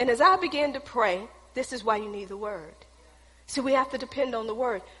 And as I began to pray, this is why you need the word. See, we have to depend on the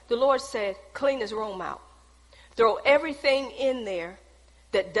word. The Lord said, clean his room out. Throw everything in there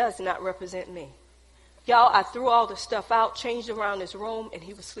that does not represent me. Y'all, I threw all the stuff out, changed around his room, and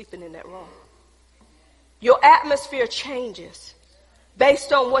he was sleeping in that room. Your atmosphere changes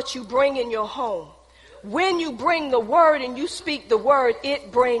based on what you bring in your home. When you bring the word and you speak the word,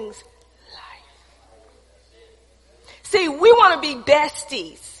 it brings life. See, we want to be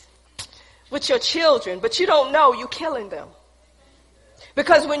besties with your children, but you don't know you're killing them.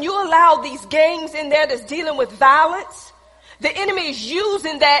 Because when you allow these games in there that's dealing with violence, the enemy is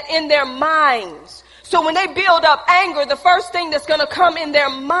using that in their minds. So when they build up anger, the first thing that's going to come in their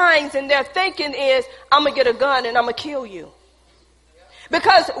minds and their thinking is, I'm going to get a gun and I'm going to kill you.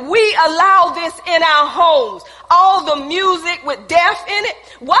 Because we allow this in our homes. All the music with death in it.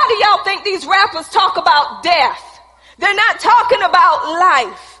 Why do y'all think these rappers talk about death? They're not talking about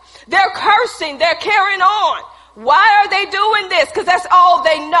life. They're cursing. They're carrying on. Why are they doing this? Because that's all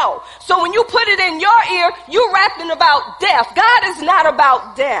they know. So when you put it in your ear, you're rapping about death. God is not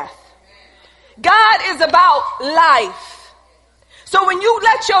about death. God is about life. So when you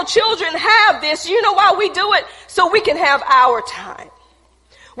let your children have this, you know why we do it? So we can have our time.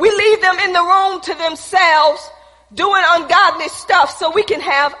 We leave them in the room to themselves doing ungodly stuff so we can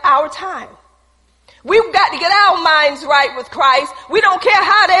have our time. We've got to get our minds right with Christ. We don't care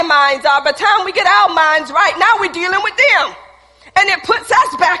how their minds are. By the time we get our minds right, now we're dealing with them. And it puts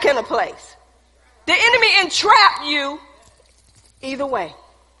us back in a place. The enemy entrap you either way.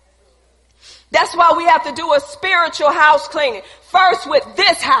 That's why we have to do a spiritual house cleaning. First with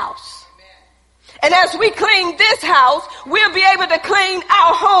this house. And as we clean this house, we'll be able to clean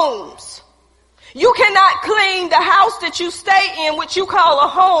our homes. You cannot clean the house that you stay in, which you call a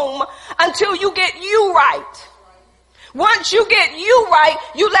home, until you get you right. Once you get you right,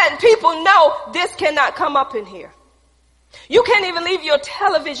 you let people know this cannot come up in here. You can't even leave your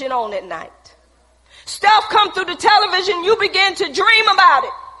television on at night. Stuff come through the television, you begin to dream about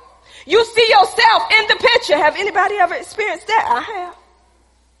it. You see yourself in the picture. Have anybody ever experienced that? I have.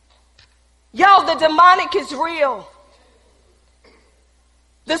 Y'all, the demonic is real.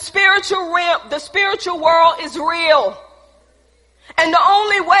 The spiritual realm, the spiritual world is real. And the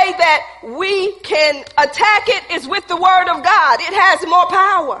only way that we can attack it is with the word of God. It has more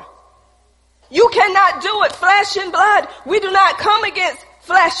power. You cannot do it flesh and blood. We do not come against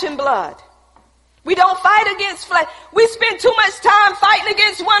flesh and blood. We don't fight against flesh. We spend too much time fighting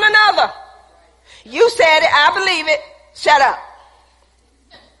against one another. You said it, I believe it. Shut up.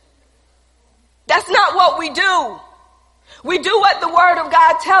 That's not what we do. We do what the word of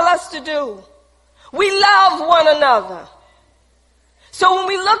God tells us to do. We love one another. So when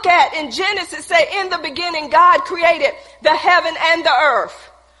we look at in Genesis, say in the beginning, God created the heaven and the earth.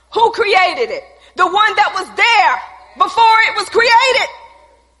 Who created it? The one that was there before it was created.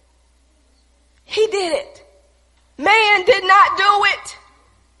 He did it. Man did not do it.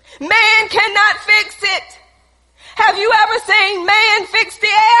 Man cannot fix it. Have you ever seen man fix the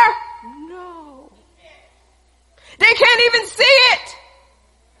air? No. They can't even see it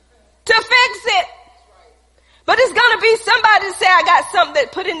to fix it. But it's going to be somebody to say, I got something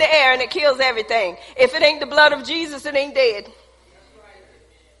that put in the air and it kills everything. If it ain't the blood of Jesus, it ain't dead.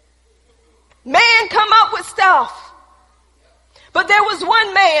 Man come up with stuff. But there was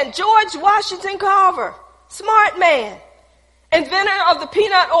one man, George Washington Carver, smart man, inventor of the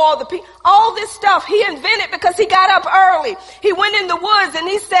peanut oil, all this stuff he invented because he got up early. He went in the woods and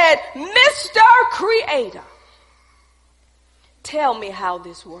he said, Mr. Creator, tell me how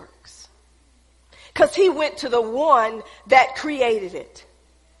this works. Because he went to the one that created it.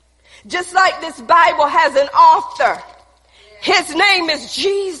 Just like this Bible has an author. His name is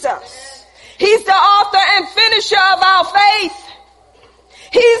Jesus. He's the author and finisher of our faith.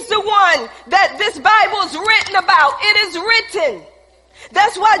 He's the one that this Bible is written about. It is written.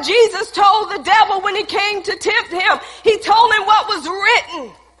 That's why Jesus told the devil when he came to tempt him, he told him what was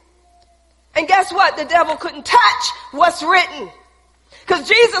written. And guess what? The devil couldn't touch what's written. Because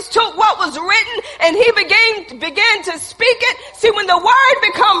Jesus took what was written and he began to speak it. See, when the word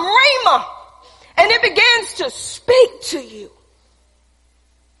becomes rhema and it begins to speak to you.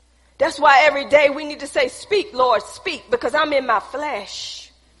 That's why every day we need to say, speak, Lord, speak, because I'm in my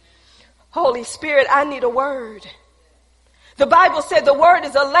flesh. Holy Spirit, I need a word. The Bible said the word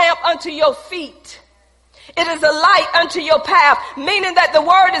is a lamp unto your feet. It is a light unto your path, meaning that the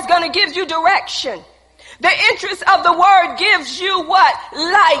word is going to give you direction. The interest of the word gives you what?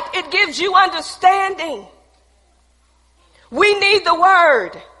 Light. It gives you understanding. We need the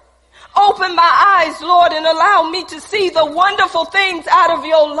word. Open my eyes, Lord, and allow me to see the wonderful things out of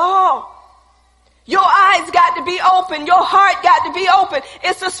your law. Your eyes got to be open. Your heart got to be open.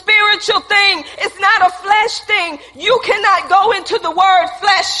 It's a spiritual thing. It's not a flesh thing. You cannot go into the word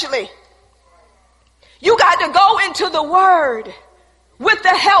fleshly. You got to go into the word with the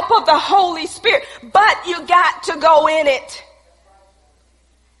help of the Holy Spirit. But you got to go in it.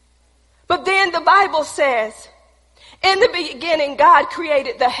 But then the Bible says, in the beginning, God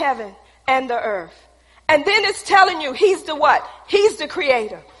created the heaven and the earth. And then it's telling you he's the what? He's the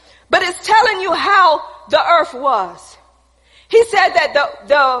creator. But it's telling you how the earth was. He said that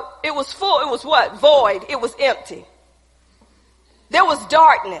it was full, it was what? Void. It was empty. There was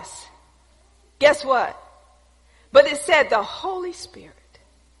darkness. Guess what? But it said the Holy Spirit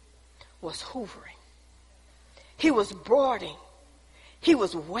was hovering. He was brooding. He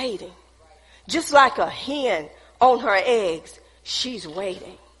was waiting. Just like a hen on her eggs, she's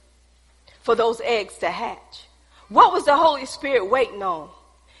waiting for those eggs to hatch. What was the Holy Spirit waiting on?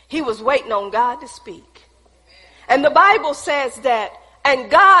 He was waiting on God to speak. And the Bible says that, and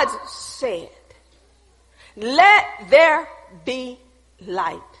God said, let there be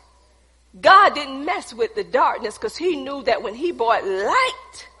light. God didn't mess with the darkness because he knew that when he brought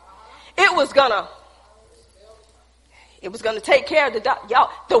light, it was gonna take care of the dark. Y'all,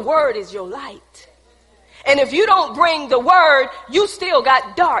 the word is your light. And if you don't bring the word, you still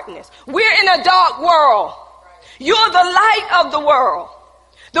got darkness. We're in a dark world. You're the light of the world.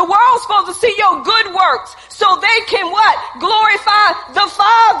 The world's supposed to see your good works so they can what? Glorify the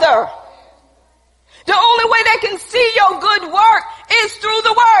Father. The only way they can see your good work is through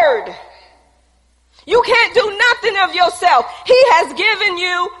the word. You can't do nothing of yourself. He has given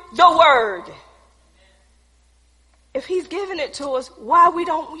you the word. If he's given it to us, why we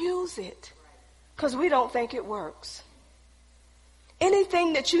don't use it? Because we don't think it works.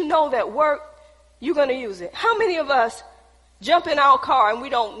 Anything that you know that works, you're going to use it. How many of us jump in our car and we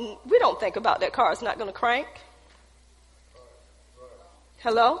don't think about that car is not going to crank?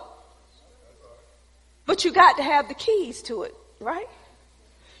 Hello? But you got to have the keys to it, right?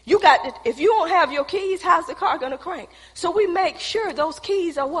 You got to, if you don't have your keys, how's the car going to crank? So we make sure those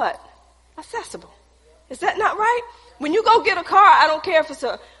keys are what? Accessible. Is that not right? When you go get a car, I don't care if it's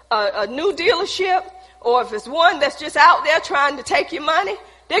a new dealership or if it's one that's just out there trying to take your money,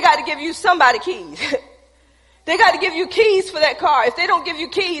 they got to give you somebody keys. They got to give you keys for that car. If they don't give you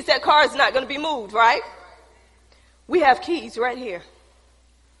keys, that car is not going to be moved, right? We have keys right here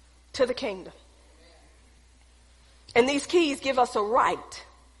to the kingdom. And these keys give us a right.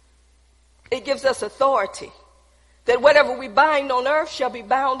 It gives us authority that whatever we bind on earth shall be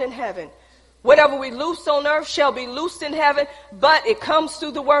bound in heaven. Whatever we loose on earth shall be loosed in heaven, but it comes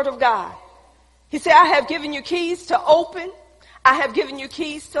through the word of God. He said, I have given you keys to open. I have given you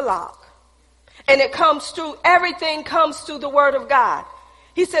keys to lock. And it comes through, everything comes through the word of God.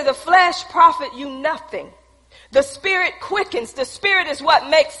 He said, the flesh profit you nothing. The spirit quickens. The spirit is what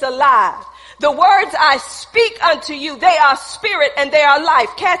makes alive. The words I speak unto you, they are spirit and they are life.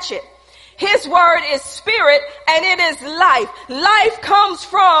 Catch it. His word is spirit and it is life. Life comes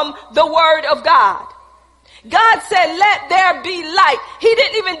from the word of God. God said, let there be light. He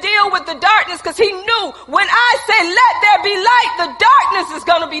didn't even deal with the darkness because he knew when I say let there be light, the darkness is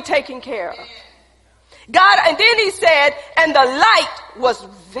going to be taken care of. God, and then he said, and the light was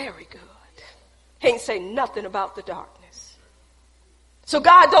very good. He ain't say nothing about the darkness. So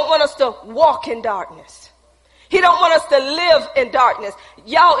God don't want us to walk in darkness. He don't want us to live in darkness.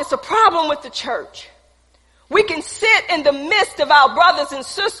 Y'all, it's a problem with the church. We can sit in the midst of our brothers and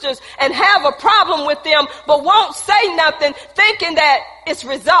sisters and have a problem with them, but won't say nothing thinking that it's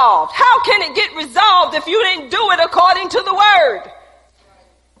resolved. How can it get resolved if you didn't do it according to the word?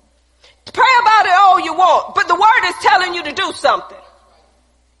 Pray about it all you want, but the word is telling you to do something.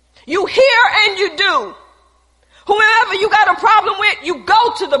 You hear and you do. Whoever you got a problem with, you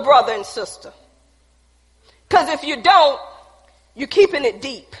go to the brother and sister. Because if you don't, you're keeping it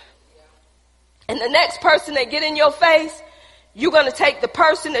deep. And the next person that get in your face, you're going to take the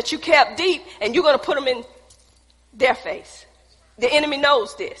person that you kept deep and you're going to put them in their face. The enemy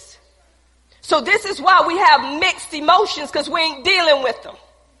knows this. So this is why we have mixed emotions, because we ain't dealing with them.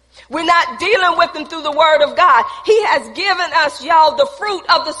 We're not dealing with them through the word of God. He has given us, y'all, the fruit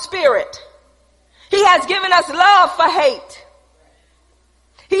of the Spirit. He has given us love for hate.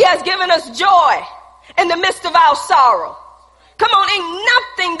 He has given us joy in the midst of our sorrow. Come on, ain't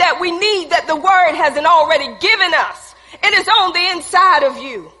nothing that we need that the word hasn't already given us. It is on the inside of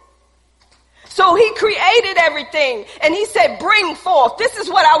you. So he created everything and he said, bring forth. This is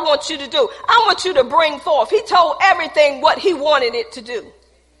what I want you to do. I want you to bring forth. He told everything what he wanted it to do.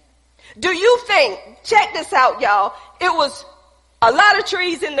 Do you think, check this out, y'all. It was a lot of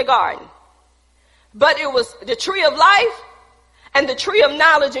trees in the garden, but it was the tree of life and the tree of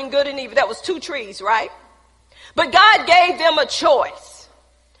knowledge and good and evil. That was two trees, right? But God gave them a choice.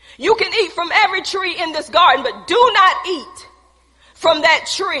 You can eat from every tree in this garden, but do not eat from that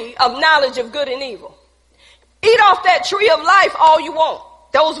tree of knowledge of good and evil. Eat off that tree of life all you want.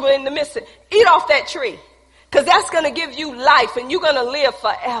 Those were in the midst. Eat off that tree, because that's going to give you life and you're going to live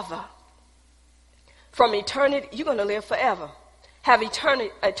forever. From eternity, you're going to live forever. Have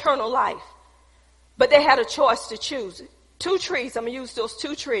eternal life. But they had a choice to choose. Two trees, I'm going to use those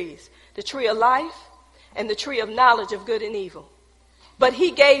two trees. The tree of life and the tree of knowledge of good and evil. But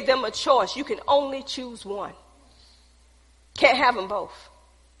he gave them a choice. You can only choose one. Can't have them both.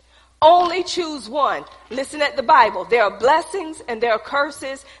 Only choose one. Listen at the Bible. There are blessings and there are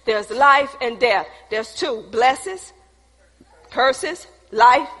curses. There's life and death. There's two. Blessings, curses,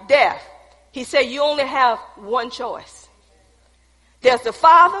 life, death. He said you only have one choice. There's the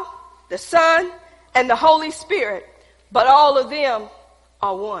Father, the Son, and the Holy Spirit. But all of them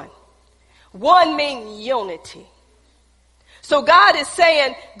are one. One means unity. So God is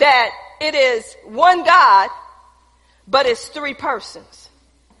saying that it is one God, but it's three persons.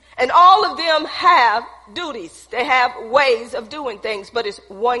 And all of them have duties. They have ways of doing things, but it's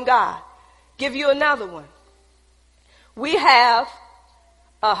one God. Give you another one. We have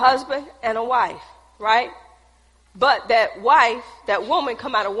a husband and a wife, right? But that wife, that woman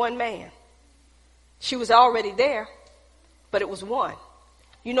come out of one man. She was already there, but it was one.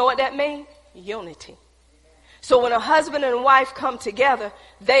 You know what that means? Unity. So when a husband and a wife come together,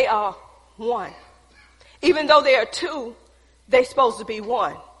 they are one. Even though they are two, they're supposed to be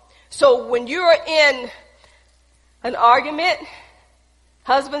one. So when you're in an argument,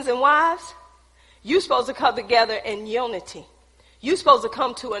 husbands and wives, you're supposed to come together in unity. You're supposed to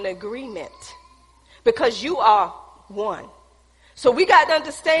come to an agreement because you are one. So we got to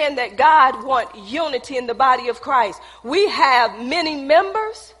understand that God wants unity in the body of Christ. We have many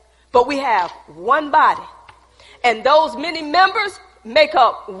members, but we have one body. And those many members make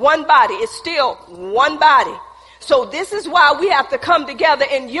up one body. It's still one body. So this is why we have to come together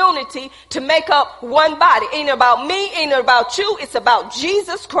in unity to make up one body. Ain't about me, ain't about you. It's about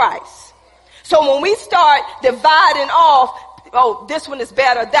Jesus Christ. So when we start dividing off, oh, this one is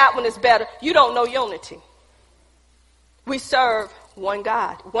better, that one is better, you don't know unity. We serve one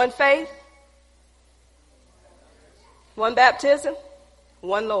God, one faith, one baptism,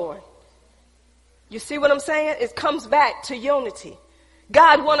 one Lord. You see what I'm saying? It comes back to unity.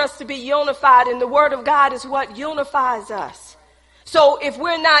 God wants us to be unified, and the word of God is what unifies us. So if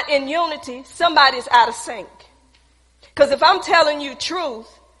we're not in unity, somebody's out of sync. Because if I'm telling you truth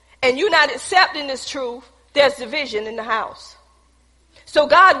and you're not accepting this truth, there's division in the house. So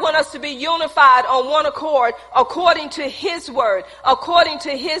God wants us to be unified on one accord according to his word, according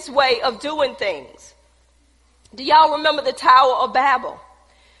to his way of doing things. Do y'all remember the Tower of Babel?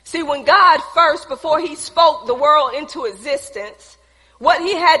 See, when God first, before he spoke the world into existence, what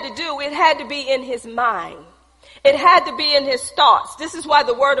he had to do, it had to be in his mind. It had to be in his thoughts. This is why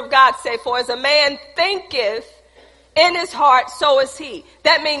the word of God say, for as a man thinketh in his heart, so is he.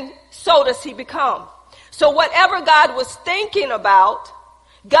 That means, so does he become. So whatever God was thinking about,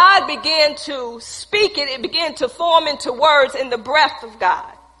 God began to speak it. It began to form into words in the breath of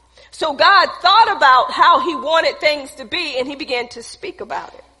God. So God thought about how he wanted things to be, and he began to speak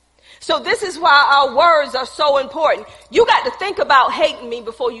about it. So this is why our words are so important. You got to think about hating me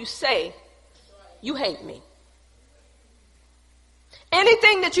before you say you hate me.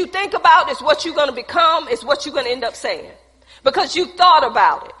 Anything that you think about is what you're going to become, is what you're going to end up saying. Because you thought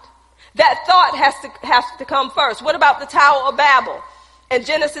about it. That thought has to come first. What about the Tower of Babel? In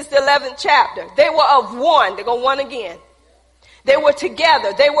Genesis the 11th chapter, they were of one. They're going to one again. They were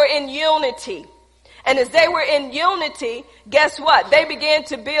together. They were in unity. And as they were in unity, guess what? They began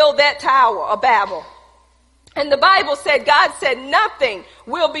to build that Tower of Babel. And the Bible said, God said, nothing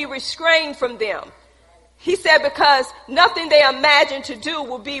will be restrained from them. He said, because nothing they imagined to do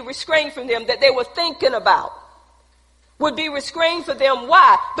will be restrained from them, that they were thinking about would be restrained for them.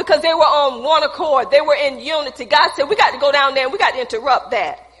 Why? Because they were on one accord. They were in unity. God said, we got to go down there and we got to interrupt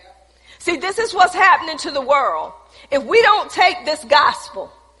that. See, this is what's happening to the world. If we don't take this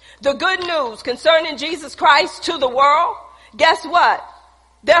gospel, the good news concerning Jesus Christ, to the world, guess what?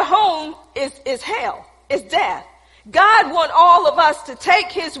 Their home is hell, is death. God wants all of us to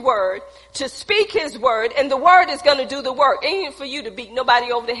take his word, to speak his word, and the word is going to do the work. Ain't for you to beat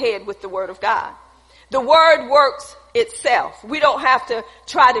nobody over the head with the word of God. The word works itself. We don't have to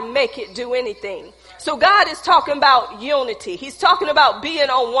try to make it do anything. So God is talking about unity. He's talking about being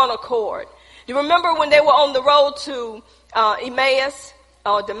on one accord. Do you remember when they were on the road to Emmaus?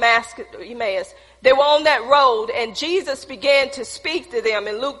 Or Damascus, or Emmaus. They were on that road, and Jesus began to speak to them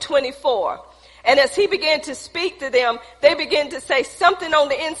in Luke 24. And as he began to speak to them, they began to say something on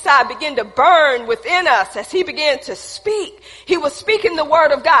the inside began to burn within us as he began to speak. He was speaking the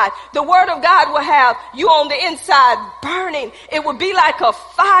word of God. The word of God will have you on the inside burning. It will be like a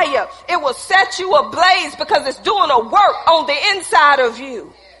fire. It will set you ablaze because it's doing a work on the inside of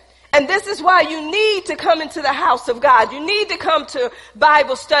you. And this is why you need to come into the house of God. You need to come to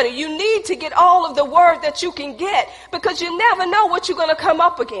Bible study. You need to get all of the word that you can get, because you never know what you're going to come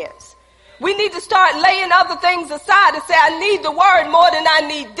up against. We need to start laying other things aside and say, I need the word more than I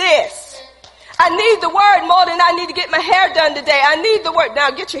need this. I need the word more than I need to get my hair done today. I need the word. Now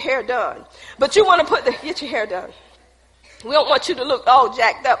get your hair done. But you want to get your hair done. We don't want you to look all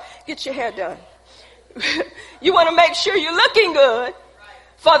jacked up. Get your hair done. You want to make sure you're looking good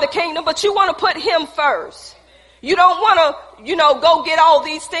for the kingdom, but you want to put him first. You don't want to, go get all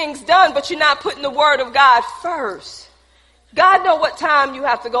these things done, but you're not putting the word of God first. God knows what time you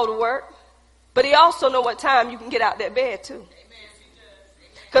have to go to work, but he also knows what time you can get out that bed too.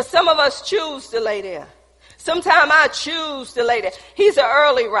 Because some of us choose to lay there. Sometimes I choose to lay there. He's an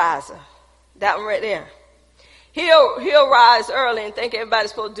early riser. That one right there. He'll rise early and think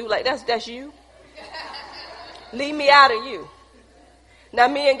everybody's supposed to do like that's you. Leave me out of you. Now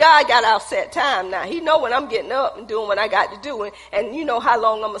me and God got our set time now. He know when I'm getting up and doing what I got to do. And you know how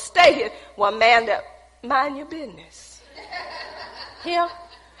long I'm going to stay here. Well, man, mind your business. Here,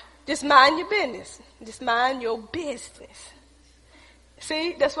 just mind your business. Just mind your business.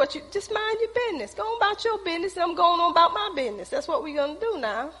 See, that's what just mind your business. Go on about your business and I'm going on about my business. That's what we're going to do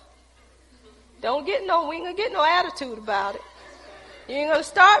now. We ain't going to get no attitude about it. You ain't going to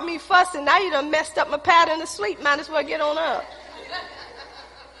start me fussing. Now you done messed up my pattern of sleep. Might as well get on up.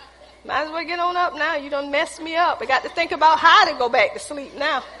 Might as well get on up now. You done messed me up. I got to think about how to go back to sleep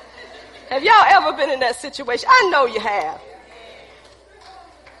now. Have y'all ever been in that situation? I know you have.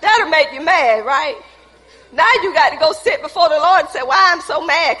 That'll make you mad, right? Now you got to go sit before the Lord and say, why I'm so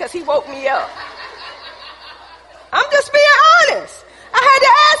mad because he woke me up. I'm just being honest. I had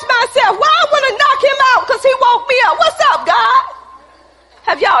to ask myself, why I want to knock him out because he woke me up. What's up, God?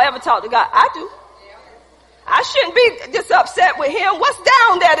 Have y'all ever talked to God? I do. I shouldn't be just upset with him. What's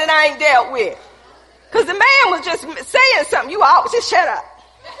down there that I ain't dealt with? Because the man was just saying something. You always just shut up.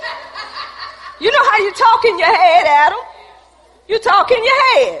 You know how you talk in your head, Adam? You talk in your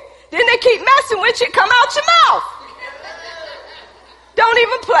head. Then they keep messing with you. Come out your mouth. Don't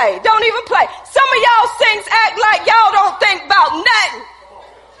even play. Don't even play. Some of y'all things act like y'all don't think about nothing.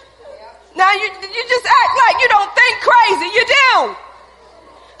 Now you just act like you don't think crazy. You do.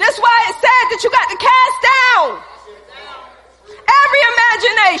 That's why it said that you got to cast down every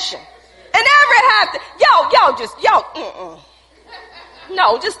imagination and every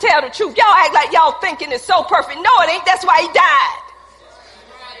No, just tell the truth. Y'all act like y'all thinking is so perfect. No, it ain't. That's why he died.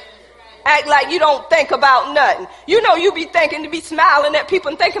 Act like you don't think about nothing. You know you be thinking to be smiling at people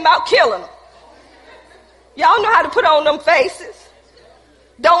and thinking about killing them. Y'all know how to put on them faces.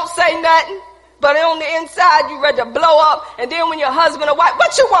 Don't say nothing, but on the inside you ready to blow up. And then when your husband or wife,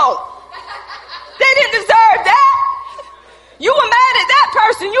 what you want? They didn't deserve that. You were mad at that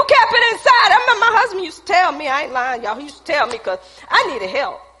person. You kept it inside. I remember my husband used to tell me, I ain't lying, y'all. He used to tell me because I needed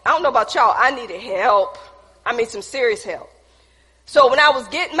help. I don't know about y'all. I needed help. I mean, some serious help. So when I was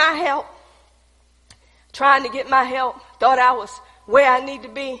getting my help, trying to get my help, thought I was where I need to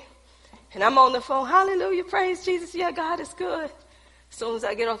be. And I'm on the phone. Hallelujah. Praise Jesus. Yeah, God is good. As soon as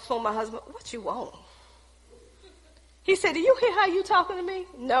I get off the phone, my husband, what you want? He said, do you hear how you talking to me?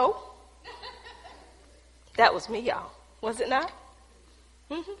 No. That was me, y'all. Was it not?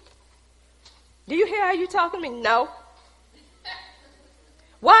 Mm-hmm. Do you hear how you talking to me? No.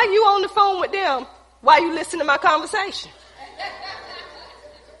 Why are you on the phone with them? Why are you listening to my conversation?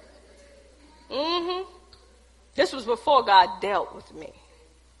 Mm-hmm. This was before God dealt with me.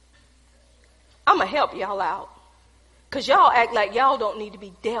 I'm going to help y'all out. Because y'all act like y'all don't need to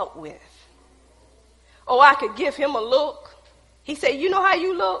be dealt with. Oh, I could give him a look. He said, you know how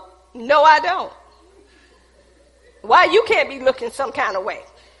you look? No, I don't. Why you can't be looking some kind of way?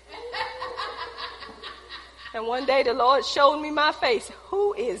 And one day the Lord showed me my face.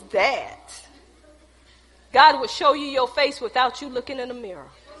 Who is that? God will show you your face without you looking in the mirror.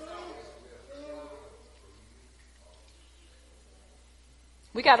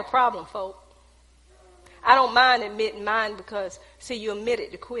 We got a problem, folks. I don't mind admitting mine because, see, you admit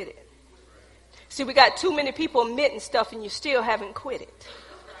it to quit it. See, we got too many people admitting stuff and you still haven't quit it.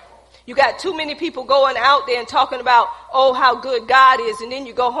 You got too many people going out there and talking about, oh, how good God is, and then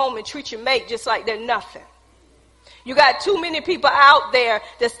you go home and treat your mate just like they're nothing. You got too many people out there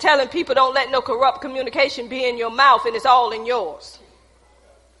that's telling people don't let no corrupt communication be in your mouth and it's all in yours.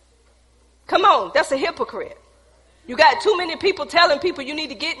 Come on, that's a hypocrite. You got too many people telling people you need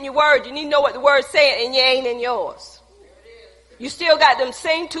to get in your word, you need to know what the word's saying, and you ain't in yours. You still got them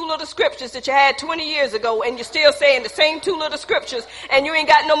same two little scriptures that you had 20 years ago, and you're still saying the same two little scriptures, and you ain't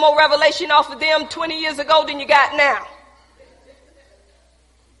got no more revelation off of them 20 years ago than you got now.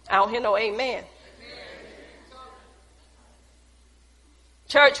 I don't hear no amen.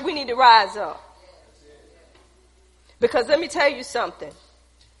 Church, we need to rise up. Because let me tell you something.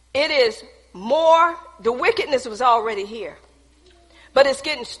 It is more, the wickedness was already here. But it's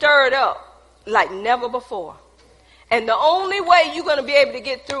getting stirred up like never before. And the only way you're going to be able to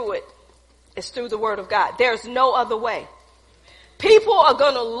get through it is through the word of God. There's no other way. People are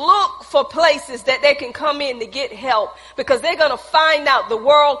going to look for places that they can come in to get help because they're going to find out the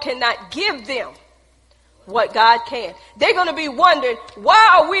world cannot give them what God can. They're going to be wondering,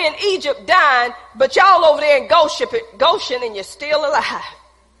 why are we in Egypt dying, but y'all over there in Goshen and you're still alive?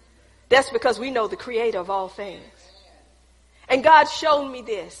 That's because we know the creator of all things. And God showed me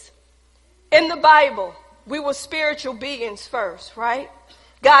this. In the Bible, we were spiritual beings first, right?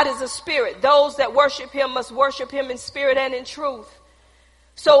 God is a spirit. Those that worship him must worship him in spirit and in truth.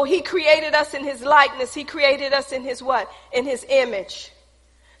 So he created us in his likeness. He created us in his what? In his image.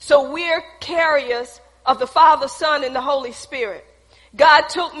 So we're carriers of the Father, Son, and the Holy Spirit. God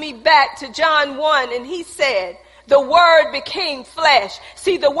took me back to John 1 and he said, the word became flesh.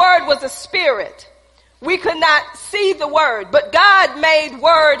 See, the word was a spirit. We could not see the word, but God made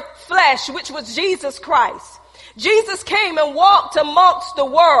word flesh, which was Jesus Christ. Jesus came and walked amongst the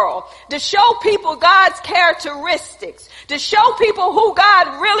world to show people God's characteristics, to show people who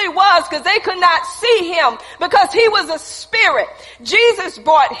God really was, because they could not see him because he was a spirit. Jesus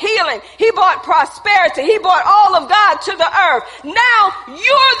brought healing. He brought prosperity. He brought all of God to the earth. Now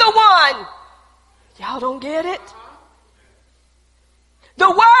you're the one. Y'all don't get it? The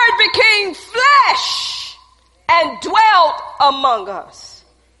word became flesh and dwelt among us.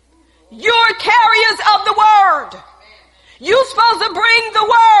 You're carriers of the word. You're supposed to bring the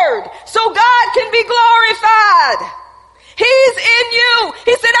word so God can be glorified. He's in you.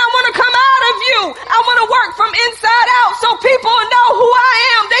 He said, I want to come out of you. I want to work from inside out so people know who I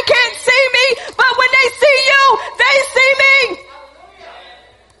am. They can't see me, but when they see you, they see me.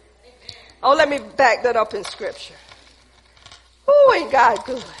 Oh, let me back that up in scripture. Ooh, ain't God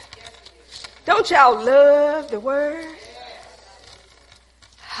good? Don't y'all love the word?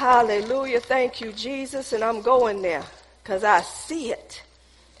 Hallelujah. Thank you, Jesus. And I'm going there because I see it.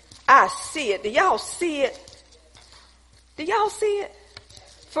 I see it. Do y'all see it? Do y'all see it?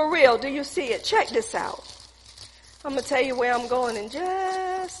 For real, do you see it? Check this out. I'm going to tell you where I'm going in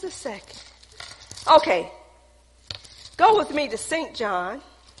just a second. Okay. Go with me to St. John,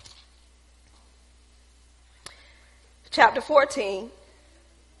 chapter 14,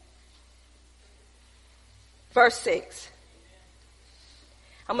 verse 6.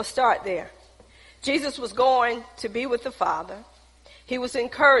 I'm going to start there. Jesus was going to be with the Father. He was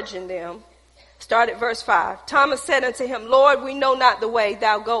encouraging them. Start at verse 5. Thomas said unto him, Lord, we know not the way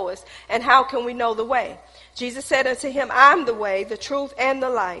thou goest, and how can we know the way? Jesus said unto him, I'm the way, the truth, and the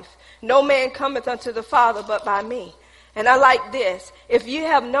life. No man cometh unto the Father but by me. And I like this. If you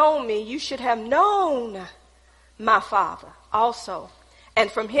have known me, you should have known my Father also. And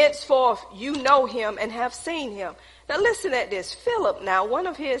from henceforth you know him and have seen him. Now listen at this. Philip now, one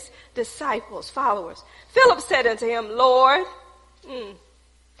of his disciples, followers. Philip said unto him, Lord,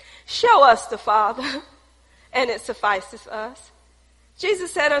 show us the Father, and it suffices us.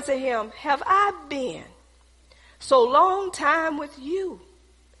 Jesus said unto him, have I been so long time with you,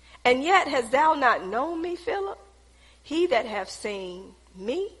 and yet hast thou not known me, Philip? He that hath seen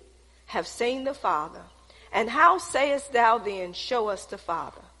me have seen the Father. And how sayest thou then, show us the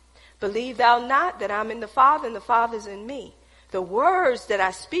Father? Believe thou not that I'm in the Father, and the Father is in me? The words that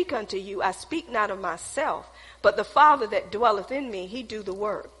I speak unto you, I speak not of myself, but the Father that dwelleth in me, he do the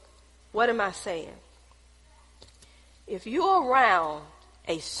work. What am I saying? If you're around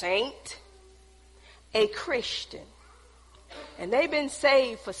a saint, a Christian, and they've been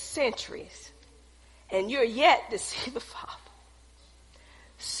saved for centuries, and you're yet to see the Father,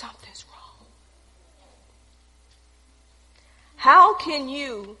 something's wrong. How can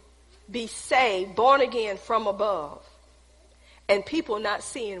you be saved, born again from above, and people not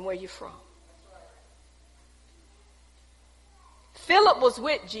seeing where you're from? Philip was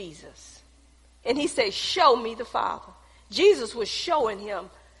with Jesus, and he said, show me the Father. Jesus was showing him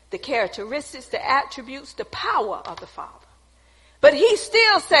the characteristics, the attributes, the power of the Father. But he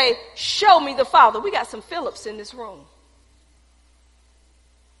still say, show me the Father. We got some Philips in this room.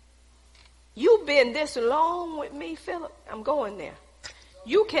 You've been this long with me, Philip. I'm going there.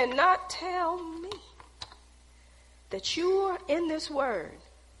 You cannot tell me that you're in this word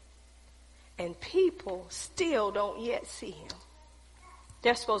and people still don't yet see him.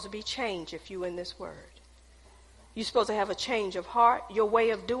 There's supposed to be change if you're in this word. You're supposed to have a change of heart. Your way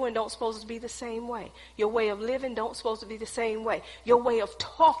of doing don't supposed to be the same way. Your way of living don't supposed to be the same way. Your way of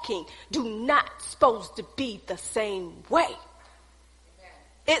talking do not supposed to be the same way.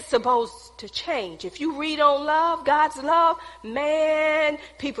 It's supposed to change. If you read on love, God's love, man,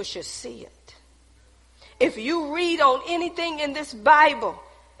 people should see it. If you read on anything in this Bible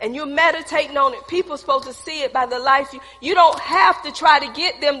and you're meditating on it, people are supposed to see it by the life you don't have to try to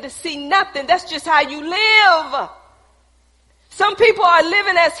get them to see nothing. That's just how you live. Some people are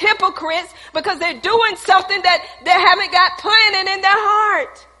living as hypocrites because they're doing something that they haven't got planted in their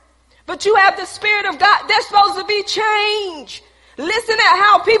heart. But you have the Spirit of God. There's supposed to be change. Listen at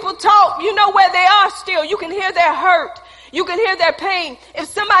how people talk. You know where they are still. You can hear their hurt. You can hear their pain. If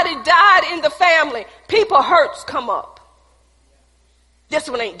somebody died in the family, people hurts come up. This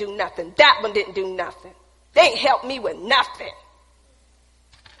one ain't do nothing. That one didn't do nothing. They ain't helped me with nothing.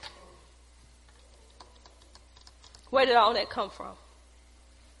 Where did all that come from?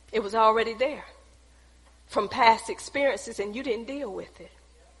 It was already there from past experiences, and you didn't deal with it.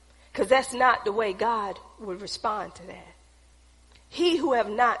 Because that's not the way God would respond to that. He who have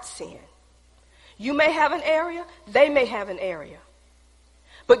not sinned. You may have an area, they may have an area.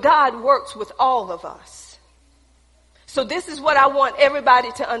 But God works with all of us. So this is what I want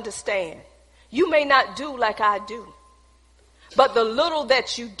everybody to understand. You may not do like I do. But the little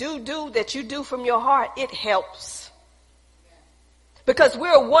that you do from your heart, it helps. Because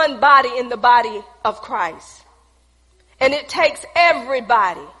we're one body in the body of Christ. And it takes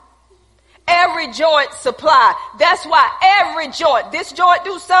everybody. Every joint supply. That's why every joint, this joint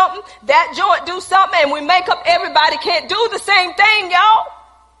do something, that joint do something, and we make up everybody can't do the same thing, y'all.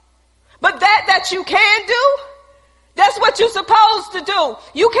 But that you can do, that's what you're supposed to do.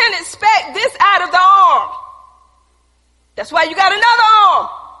 You can't expect this out of the arm. That's why you got another arm.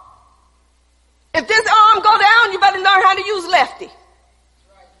 If this arm go down, you better learn how to use lefty.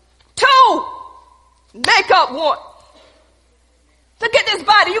 2, make up 1. Look at this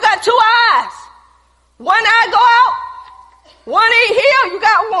body. You got 2 eyes. 1 eye go out. 1 ain't here. You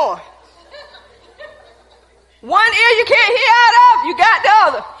got 1. 1 ear you can't hear out of. You got the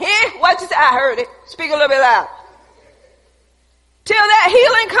other. Here, what you say? I heard it. Speak a little bit loud. Till that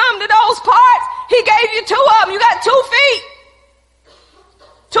healing come to those parts, he gave you 2 of them. You got 2 feet.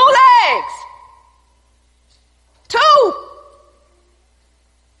 2 legs. 2.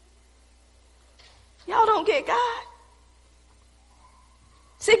 Y'all don't get God.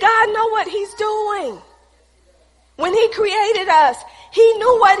 See, God know what he's doing. When he created us, he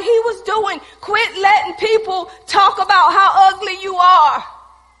knew what he was doing. Quit letting people talk about how ugly you are.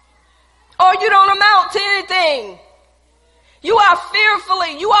 Or you don't amount to anything. You are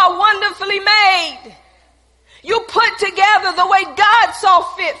fearfully, you are wonderfully made. You put together the way God saw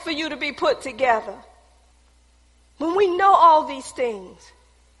fit for you to be put together. When we know all these things,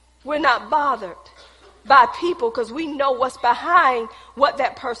 we're not bothered by people because we know what's behind what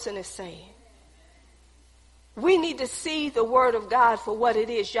that person is saying. We need to see the word of God for what it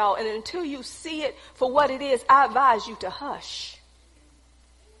is, y'all. And until you see it for what it is, I advise you to hush.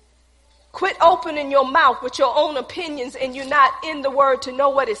 Quit opening your mouth with your own opinions and you're not in the word to know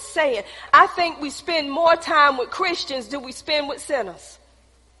what it's saying. I think we spend more time with Christians than we spend with sinners.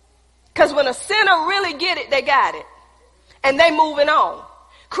 Because when a sinner really get it, they got it. And they moving on.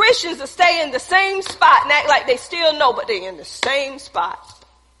 Christians will stay in the same spot and act like they still know, but they're in the same spot.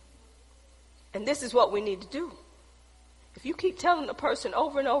 And this is what we need to do. If you keep telling the person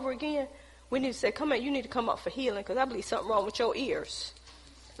over and over again, we need to say, come on, you need to come up for healing because I believe something wrong with your ears.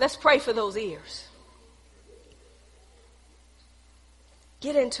 Let's pray for those ears.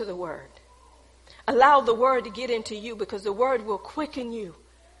 Get into the word. Allow the word to get into you because the word will quicken you.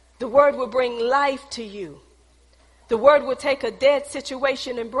 The word will bring life to you. The word will take a dead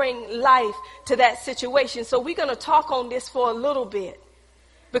situation and bring life to that situation. So we're going to talk on this for a little bit.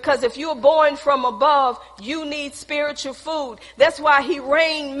 Because if you're born from above, you need spiritual food. That's why he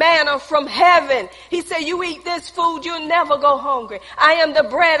rained manna from heaven. He said, you eat this food, you'll never go hungry. I am the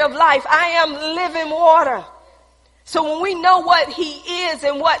bread of life. I am living water. So when we know what he is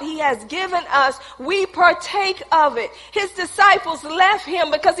and what he has given us, we partake of it. His disciples left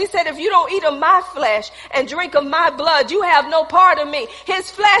him because he said, if you don't eat of my flesh and drink of my blood, you have no part of me.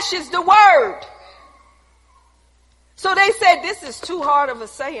 His flesh is the word. So they said, this is too hard of a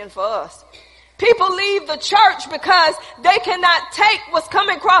saying for us. People leave the church because they cannot take what's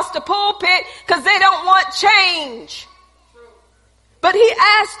coming across the pulpit because they don't want change. But he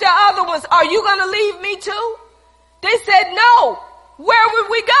asked the other ones, are you going to leave me too? They said, no. Where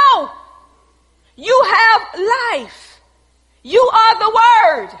would we go? You have life. You are the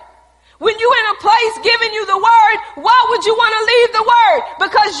word. When you're in a place giving you the word, why would you want to leave the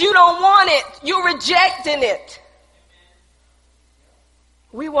word? Because you don't want it. You're rejecting it.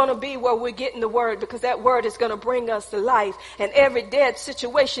 We want to be where we're getting the word because that word is going to bring us to life. And every dead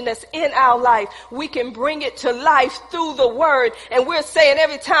situation that's in our life, we can bring it to life through the word. And we're saying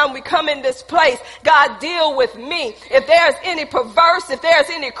every time we come in this place, God, deal with me. If there's any perverse, if there's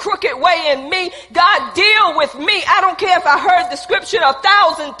any crooked way in me, God, deal with me. I don't care if I heard the scripture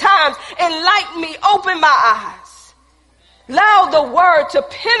 1,000 times. Enlighten me, open my eyes. Allow the word to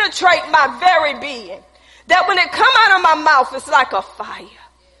penetrate my very being. That when it come out of my mouth, it's like a fire.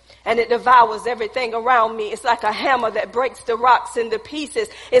 and it devours everything around me. It's like a hammer that breaks the rocks into pieces.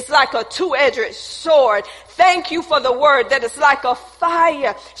 It's like a two-edged sword. Thank you for the word that is like a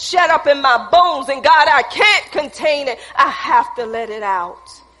fire shut up in my bones. And God, I can't contain it. I have to let it out.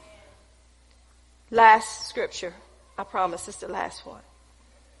 Last scripture. I promise it's the last one.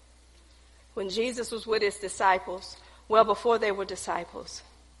 When Jesus was with his disciples, well before they were disciples,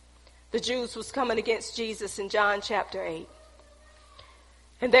 the Jews was coming against Jesus in John chapter 8.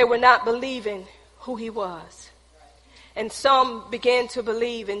 And they were not believing who he was. And some began to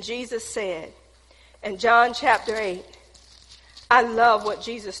believe, and Jesus said in John chapter 8, I love what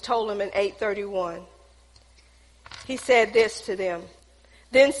Jesus told them in 8:31. He said this to them.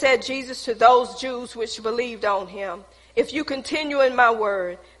 Then said Jesus to those Jews which believed on him, if you continue in my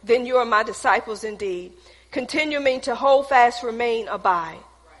word, then you are my disciples indeed. Continue means to hold fast, remain, abide.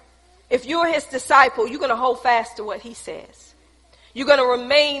 If you're his disciple, you're going to hold fast to what he says. You're going to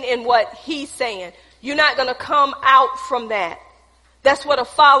remain in what he's saying. You're not going to come out from that. That's what a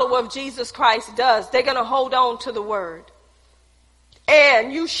follower of Jesus Christ does. They're going to hold on to the word.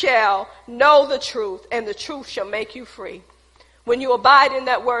 And you shall know the truth, and the truth shall make you free. When you abide in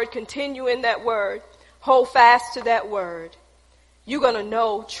that word, continue in that word, hold fast to that word, you're going to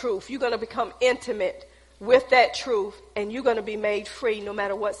know truth. You're going to become intimate with that truth, and you're going to be made free no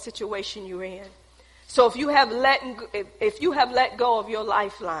matter what situation you're in. So if you have let go of your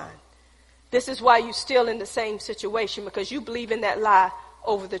lifeline, this is why you're still in the same situation, because you believe in that lie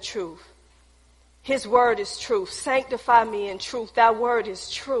over the truth. His word is truth. Sanctify me in truth. Thy word is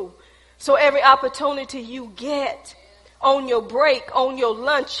true. So every opportunity you get, on your break, on your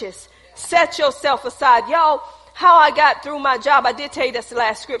lunches, set yourself aside. Y'all, how I got through my job, I did tell you that's the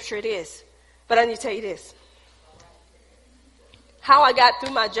last scripture it is. But I need to tell you this. How I got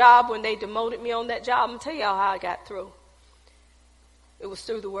through my job when they demoted me on that job, I'm going to tell y'all how I got through. It was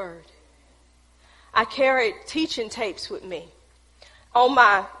through the word. I carried teaching tapes with me. On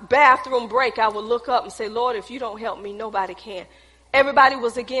my bathroom break, I would look up and say, Lord, if you don't help me, nobody can. Everybody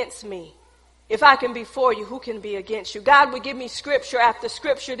was against me. If I can be for you, who can be against you? God would give me scripture after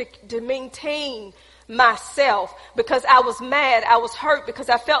scripture to maintain myself, because I was mad. I was hurt because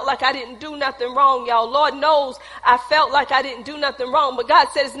I felt like I didn't do nothing wrong, y'all. Lord knows I felt like I didn't do nothing wrong. But God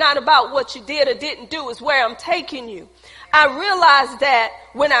said it's not about what you did or didn't do. It's where I'm taking you. I realized that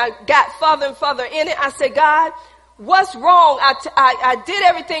when I got further and further in it, I said, God, what's wrong? I did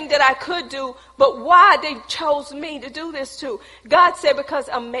everything that I could do, but why they chose me to do this too? God said, because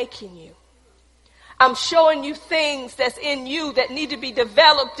I'm making you. I'm showing you things that's in you that need to be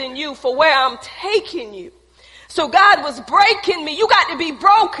developed in you for where I'm taking you. So God was breaking me. You got to be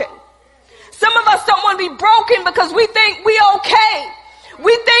broken. Some of us don't want to be broken because we think we okay.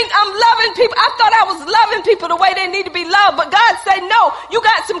 We think I'm loving people. I thought I was loving people the way they need to be loved. But God said, no, you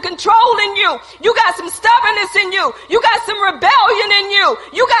got some control in you. You got some stubbornness in you. You got some rebellion in you.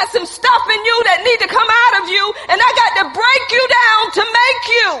 You got some stuff in you that need to come out of you. And I got to break you down to make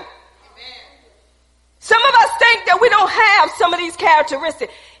you. Some of us think that we don't have some of these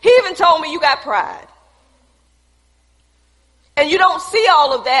characteristics. He even told me you got pride. And you don't see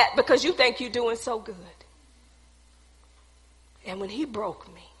all of that because you think you're doing so good. And when he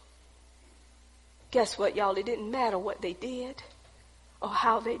broke me, guess what, y'all? It didn't matter what they did or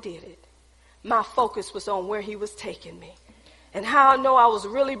how they did it. My focus was on where he was taking me. And how I know I was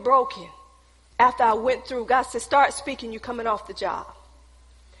really broken after I went through. God said, start speaking, you coming off the job.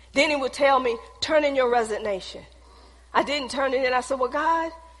 Then he would tell me, turn in your resignation. I didn't turn it in. I said, well, God,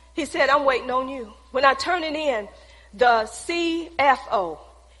 he said, I'm waiting on you. When I turn it in, the CFO,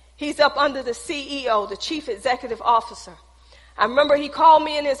 he's up under the CEO, the Chief Executive Officer. I remember he called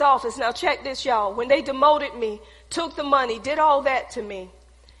me in his office. Now check this, y'all. When they demoted me, took the money, did all that to me,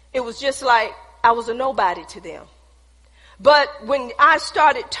 it was just like I was a nobody to them. But when I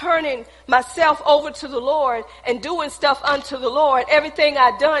started turning myself over to the Lord and doing stuff unto the Lord, everything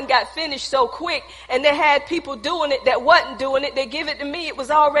I'd done got finished so quick. And they had people doing it that wasn't doing it. They give it to me. It was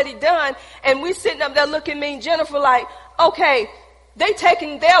already done. And we sitting up there looking at me and Jennifer like, okay, they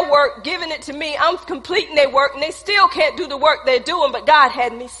taking their work, giving it to me. I'm completing their work and they still can't do the work they're doing. But God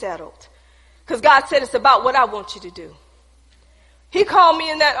had me settled because God said it's about what I want you to do. He called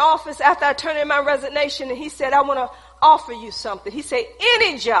me in that office after I turned in my resignation and he said, I want to offer you something. He said,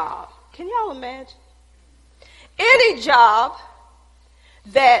 any job. Can y'all imagine? Any job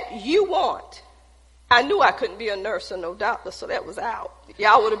that you want. I knew I couldn't be a nurse or no doctor, so that was out.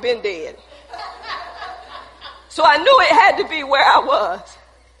 Y'all would have been dead. So I knew it had to be where I was.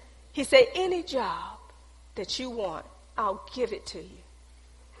 He said, any job that you want, I'll give it to you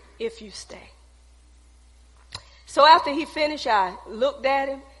if you stay. So after he finished, I looked at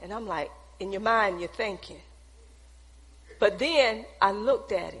him, and I'm like, in your mind, you're thinking. But then I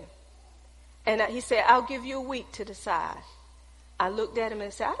looked at him, and he said, I'll give you a week to decide. I looked at him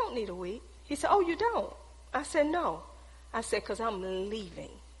and said, I don't need a week. He said, oh, you don't? I said, no. I said, because I'm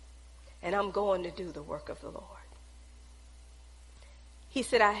leaving, and I'm going to do the work of the Lord. He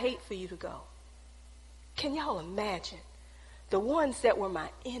said, I hate for you to go. Can y'all imagine? The ones that were my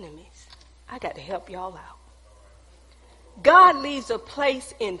enemies, I got to help y'all out. God leaves a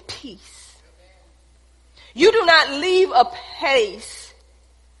place in peace. You do not leave a place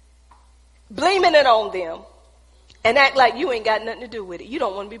blaming it on them and act like you ain't got nothing to do with it. You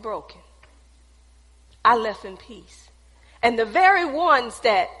don't want to be broken. I left in peace. And the very ones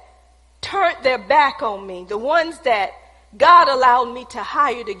that turned their back on me, the ones that God allowed me to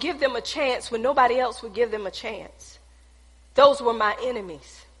hire to give them a chance when nobody else would give them a chance, those were my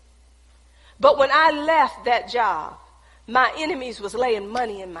enemies. But when I left that job, my enemies was laying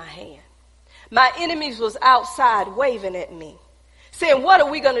money in my hand. My enemies was outside waving at me, saying, what are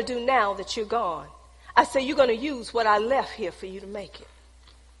we going to do now that you're gone? I said, you're going to use what I left here for you to make it.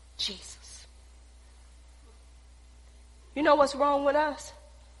 Jesus. You know what's wrong with us?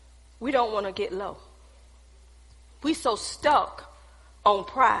 We don't want to get low. We so stuck on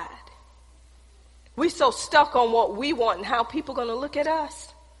pride. We so stuck on what we want and how people are going to look at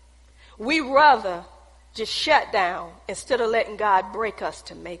us. We rather just shut down instead of letting God break us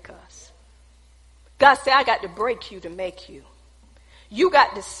to make us. God said, I got to break you to make you. You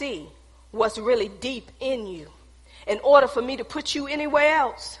got to see what's really deep in you. In order for me to put you anywhere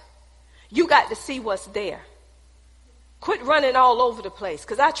else, you got to see what's there. Quit running all over the place,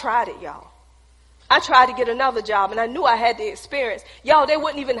 because I tried it, y'all. I tried to get another job, and I knew I had the experience. Y'all, they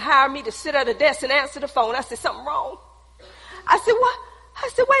wouldn't even hire me to sit at a desk and answer the phone. I said, something wrong. I said, what? I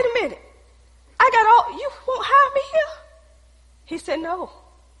said, wait a minute. You won't hire me here? He said, no.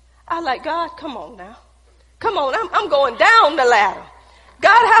 I like, God, come on now. Come on, I'm going down the ladder.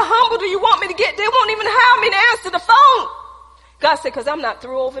 God, how humble do you want me to get? They won't even hire me to answer the phone. God said, because I'm not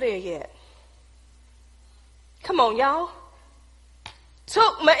through over there yet. Come on, y'all.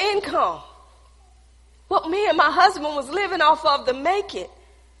 Took my income. What me and my husband was living off of to make it.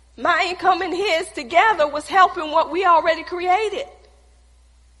 My income and his together was helping what we already created.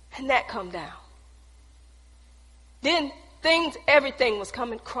 And that come down. Then everything was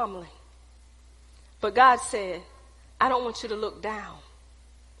coming crumbling. But God said, I don't want you to look down.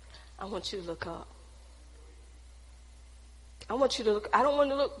 I want you to look up. I don't want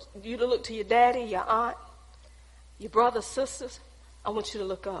you to look to your daddy, your aunt, your brothers, sisters. I want you to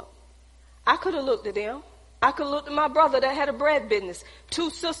look up. I could have looked at them. I could have looked at my brother that had a bread business,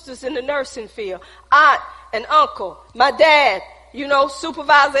 2 sisters in the nursing field, aunt and uncle, my dad,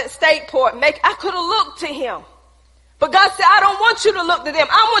 supervisor at State Port. I could have looked to him. But God said, I don't want you to look to them.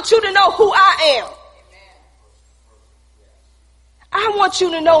 I want you to know who I am. I want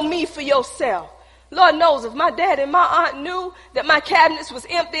you to know me for yourself. Lord knows if my dad and my aunt knew that my cabinets was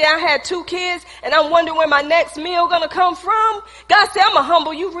empty, I had 2 kids, and I'm wondering where my next meal going to come from, God said, I'm going to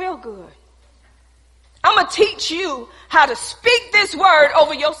humble you real good. I'm going to teach you how to speak this word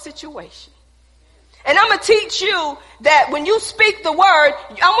over your situation. And I'm going to teach you that when you speak the word,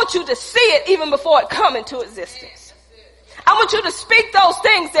 I want you to see it even before it come into existence. I want you to speak those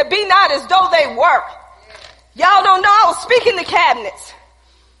things that be not as though they were. Y'all don't know, I was speaking to cabinets.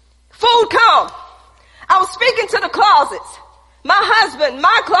 Food come. I was speaking to the closets. My husband,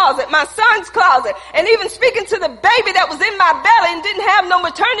 my closet, my son's closet, and even speaking to the baby that was in my belly and didn't have no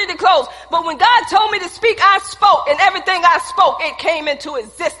maternity clothes. But when God told me to speak, I spoke, and everything I spoke, it came into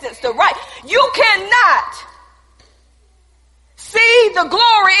existence. You cannot see the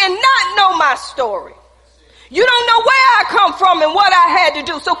glory and not know my story. You don't know where I come from and what I had to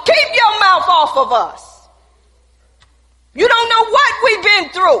do. So keep your mouth off of us. You don't know what we've been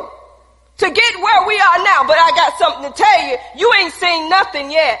through to get where we are now. But I got something to tell you. You ain't seen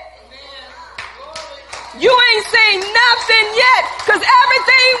nothing yet. You ain't seen nothing yet, because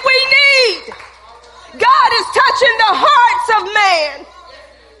everything we need, God is touching the hearts of man,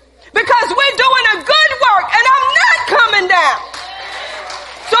 because we're doing a good work and I'm not coming down.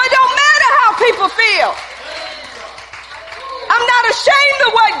 So it don't matter how people feel. I'm not ashamed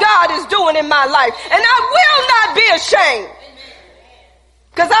of what God is doing in my life, and I will not be ashamed,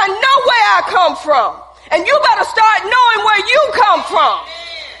 because I know where I come from, and you better start knowing where you come from.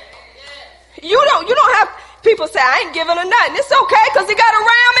 You don't have people say, I ain't giving her nothing. It's okay, because he got a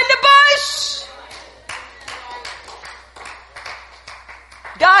ram in the bush.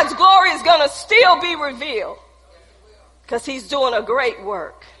 God's glory is going to still be revealed, because he's doing a great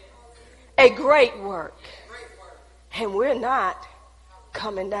work. A great work. and we're not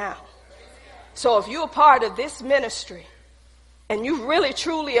coming down. So if you're a part of this ministry, and you really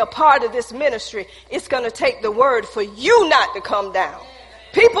truly a part of this ministry, it's going to take the word for you not to come down.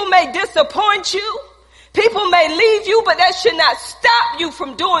 People may disappoint you. People may leave you, but that should not stop you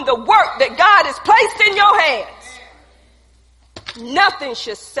from doing the work that God has placed in your hands. Nothing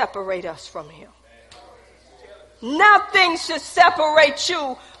should separate us from him. Nothing should separate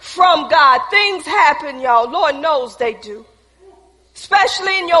you from God. Things happen, y'all. Lord knows they do.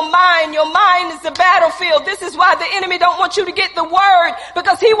 Especially in your mind. Your mind is the battlefield. This is why the enemy don't want you to get the word,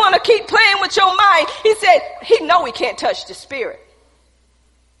 because he want to keep playing with your mind. He said he know he can't touch the spirit.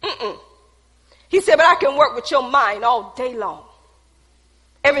 He said, but I can work with your mind all day long.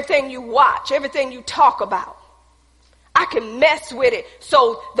 Everything you watch, everything you talk about, I can mess with it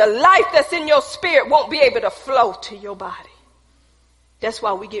so the life that's in your spirit won't be able to flow to your body. That's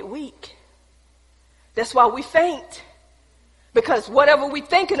why we get weak. That's why we faint. Because whatever we're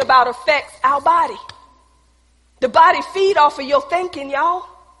thinking about affects our body. The body feed off of your thinking, y'all.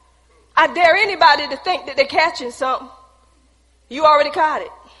 I dare anybody to think that they're catching something. You already caught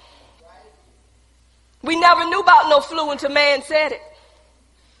it. We never knew about no flu until man said it.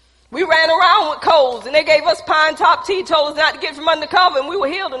 We ran around with colds and they gave us pine top tea, told us not to get from under cover, and we were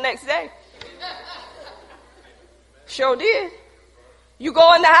healed the next day. Sure did. You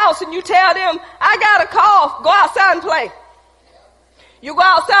go in the house and you tell them, I got a cough, go outside and play. You go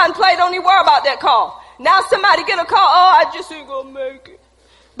outside and play, don't even worry about that cough. Now somebody get a call, oh, I just ain't gonna make it.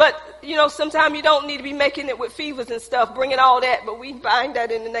 But, you know, sometimes you don't need to be making it with fevers and stuff, bringing all that, but we bind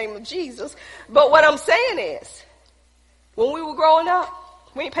that in the name of Jesus. But what I'm saying is, when we were growing up,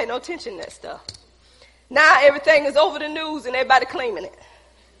 we ain't pay no attention to that stuff. Now everything is over the news and everybody claiming it.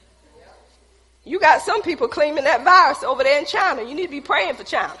 You got some people claiming that virus over there in China. You need to be praying for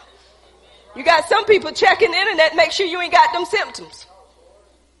China. You got some people checking the internet, make sure you ain't got them symptoms.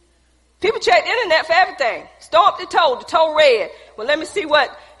 People check the internet for everything. Stomp the toe red. Well, let me see what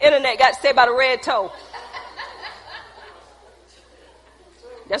internet got to say about a red toe.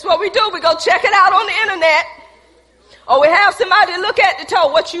 That's what we do. We go check it out on the internet. Or we have somebody look at the toe.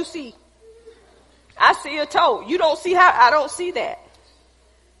 What you see? I see a toe. You don't see how? I don't see that.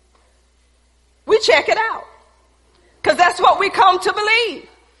 We check it out. Because that's what we come to believe.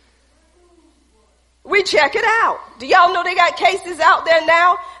 We check it out. Do y'all know they got cases out there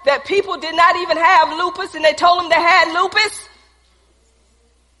now that people did not even have lupus and they told them they had lupus?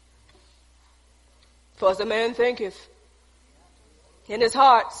 For as a man thinketh in his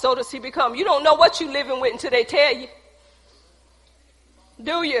heart, so does he become. You don't know what you're living with until they tell you.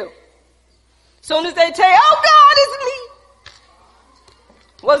 Do you? Soon as they tell you, oh God, it's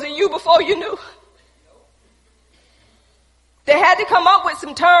me. Was it you before you knew? They had to come up with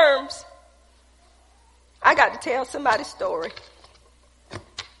some terms. I got to tell somebody's story.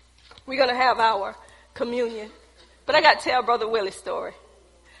 We're going to have our communion. But I got to tell Brother Willie's story.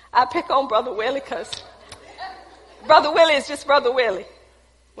 I pick on Brother Willie because Brother Willie is just Brother Willie.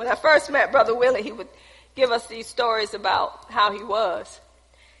 When I first met Brother Willie, he would give us these stories about how he was.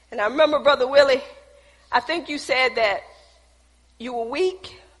 And I remember Brother Willie, I think you said that you were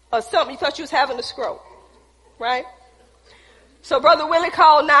weak or something. You thought you was having a stroke, right? So Brother Willie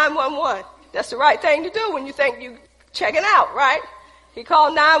called 911. That's the right thing to do when you think you checking out, right? He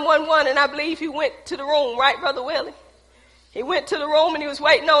called 911, and I believe he went to the room, right, Brother Willie? He went to the room, and he was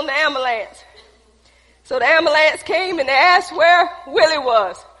waiting on the ambulance. So the ambulance came, and they asked where Willie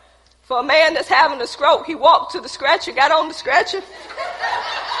was. For a man that's having a stroke, he walked to the stretcher, got on the stretcher,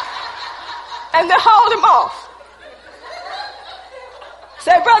 and they hauled him off.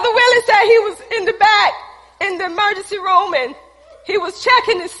 So Brother Willie said he was in the back, in the emergency room, and he was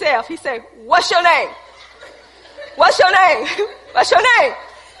checking himself. He said, what's your name? What's your name? What's your name?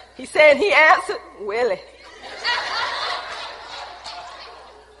 He said, he answered, Willie.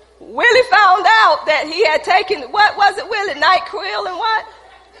 Willie found out that he had taken, what was it, Willie? NyQuil and what?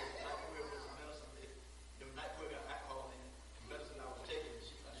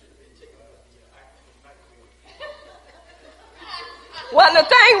 Wasn't a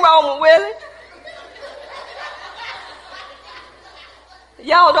thing wrong with Willie.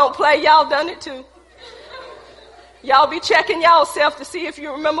 Y'all don't play. Y'all done it too. Y'all be checking y'all self to see if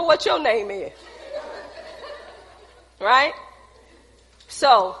you remember what your name is. Right?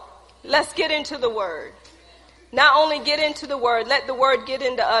 So, let's get into the word. Not only get into the word, let the word get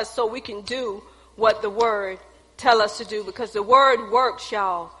into us so we can do what the word tell us to do. Because the word works,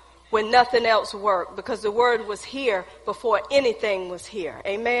 y'all, when nothing else worked. Because the word was here before anything was here.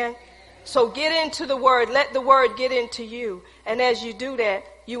 Amen? So get into the word. Let the word get into you. And as you do that,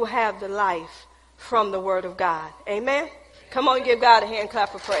 you will have the life from the word of God. Amen. Come on, give God a hand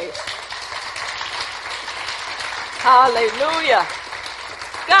clap of praise. Hallelujah.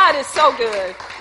 God is so good.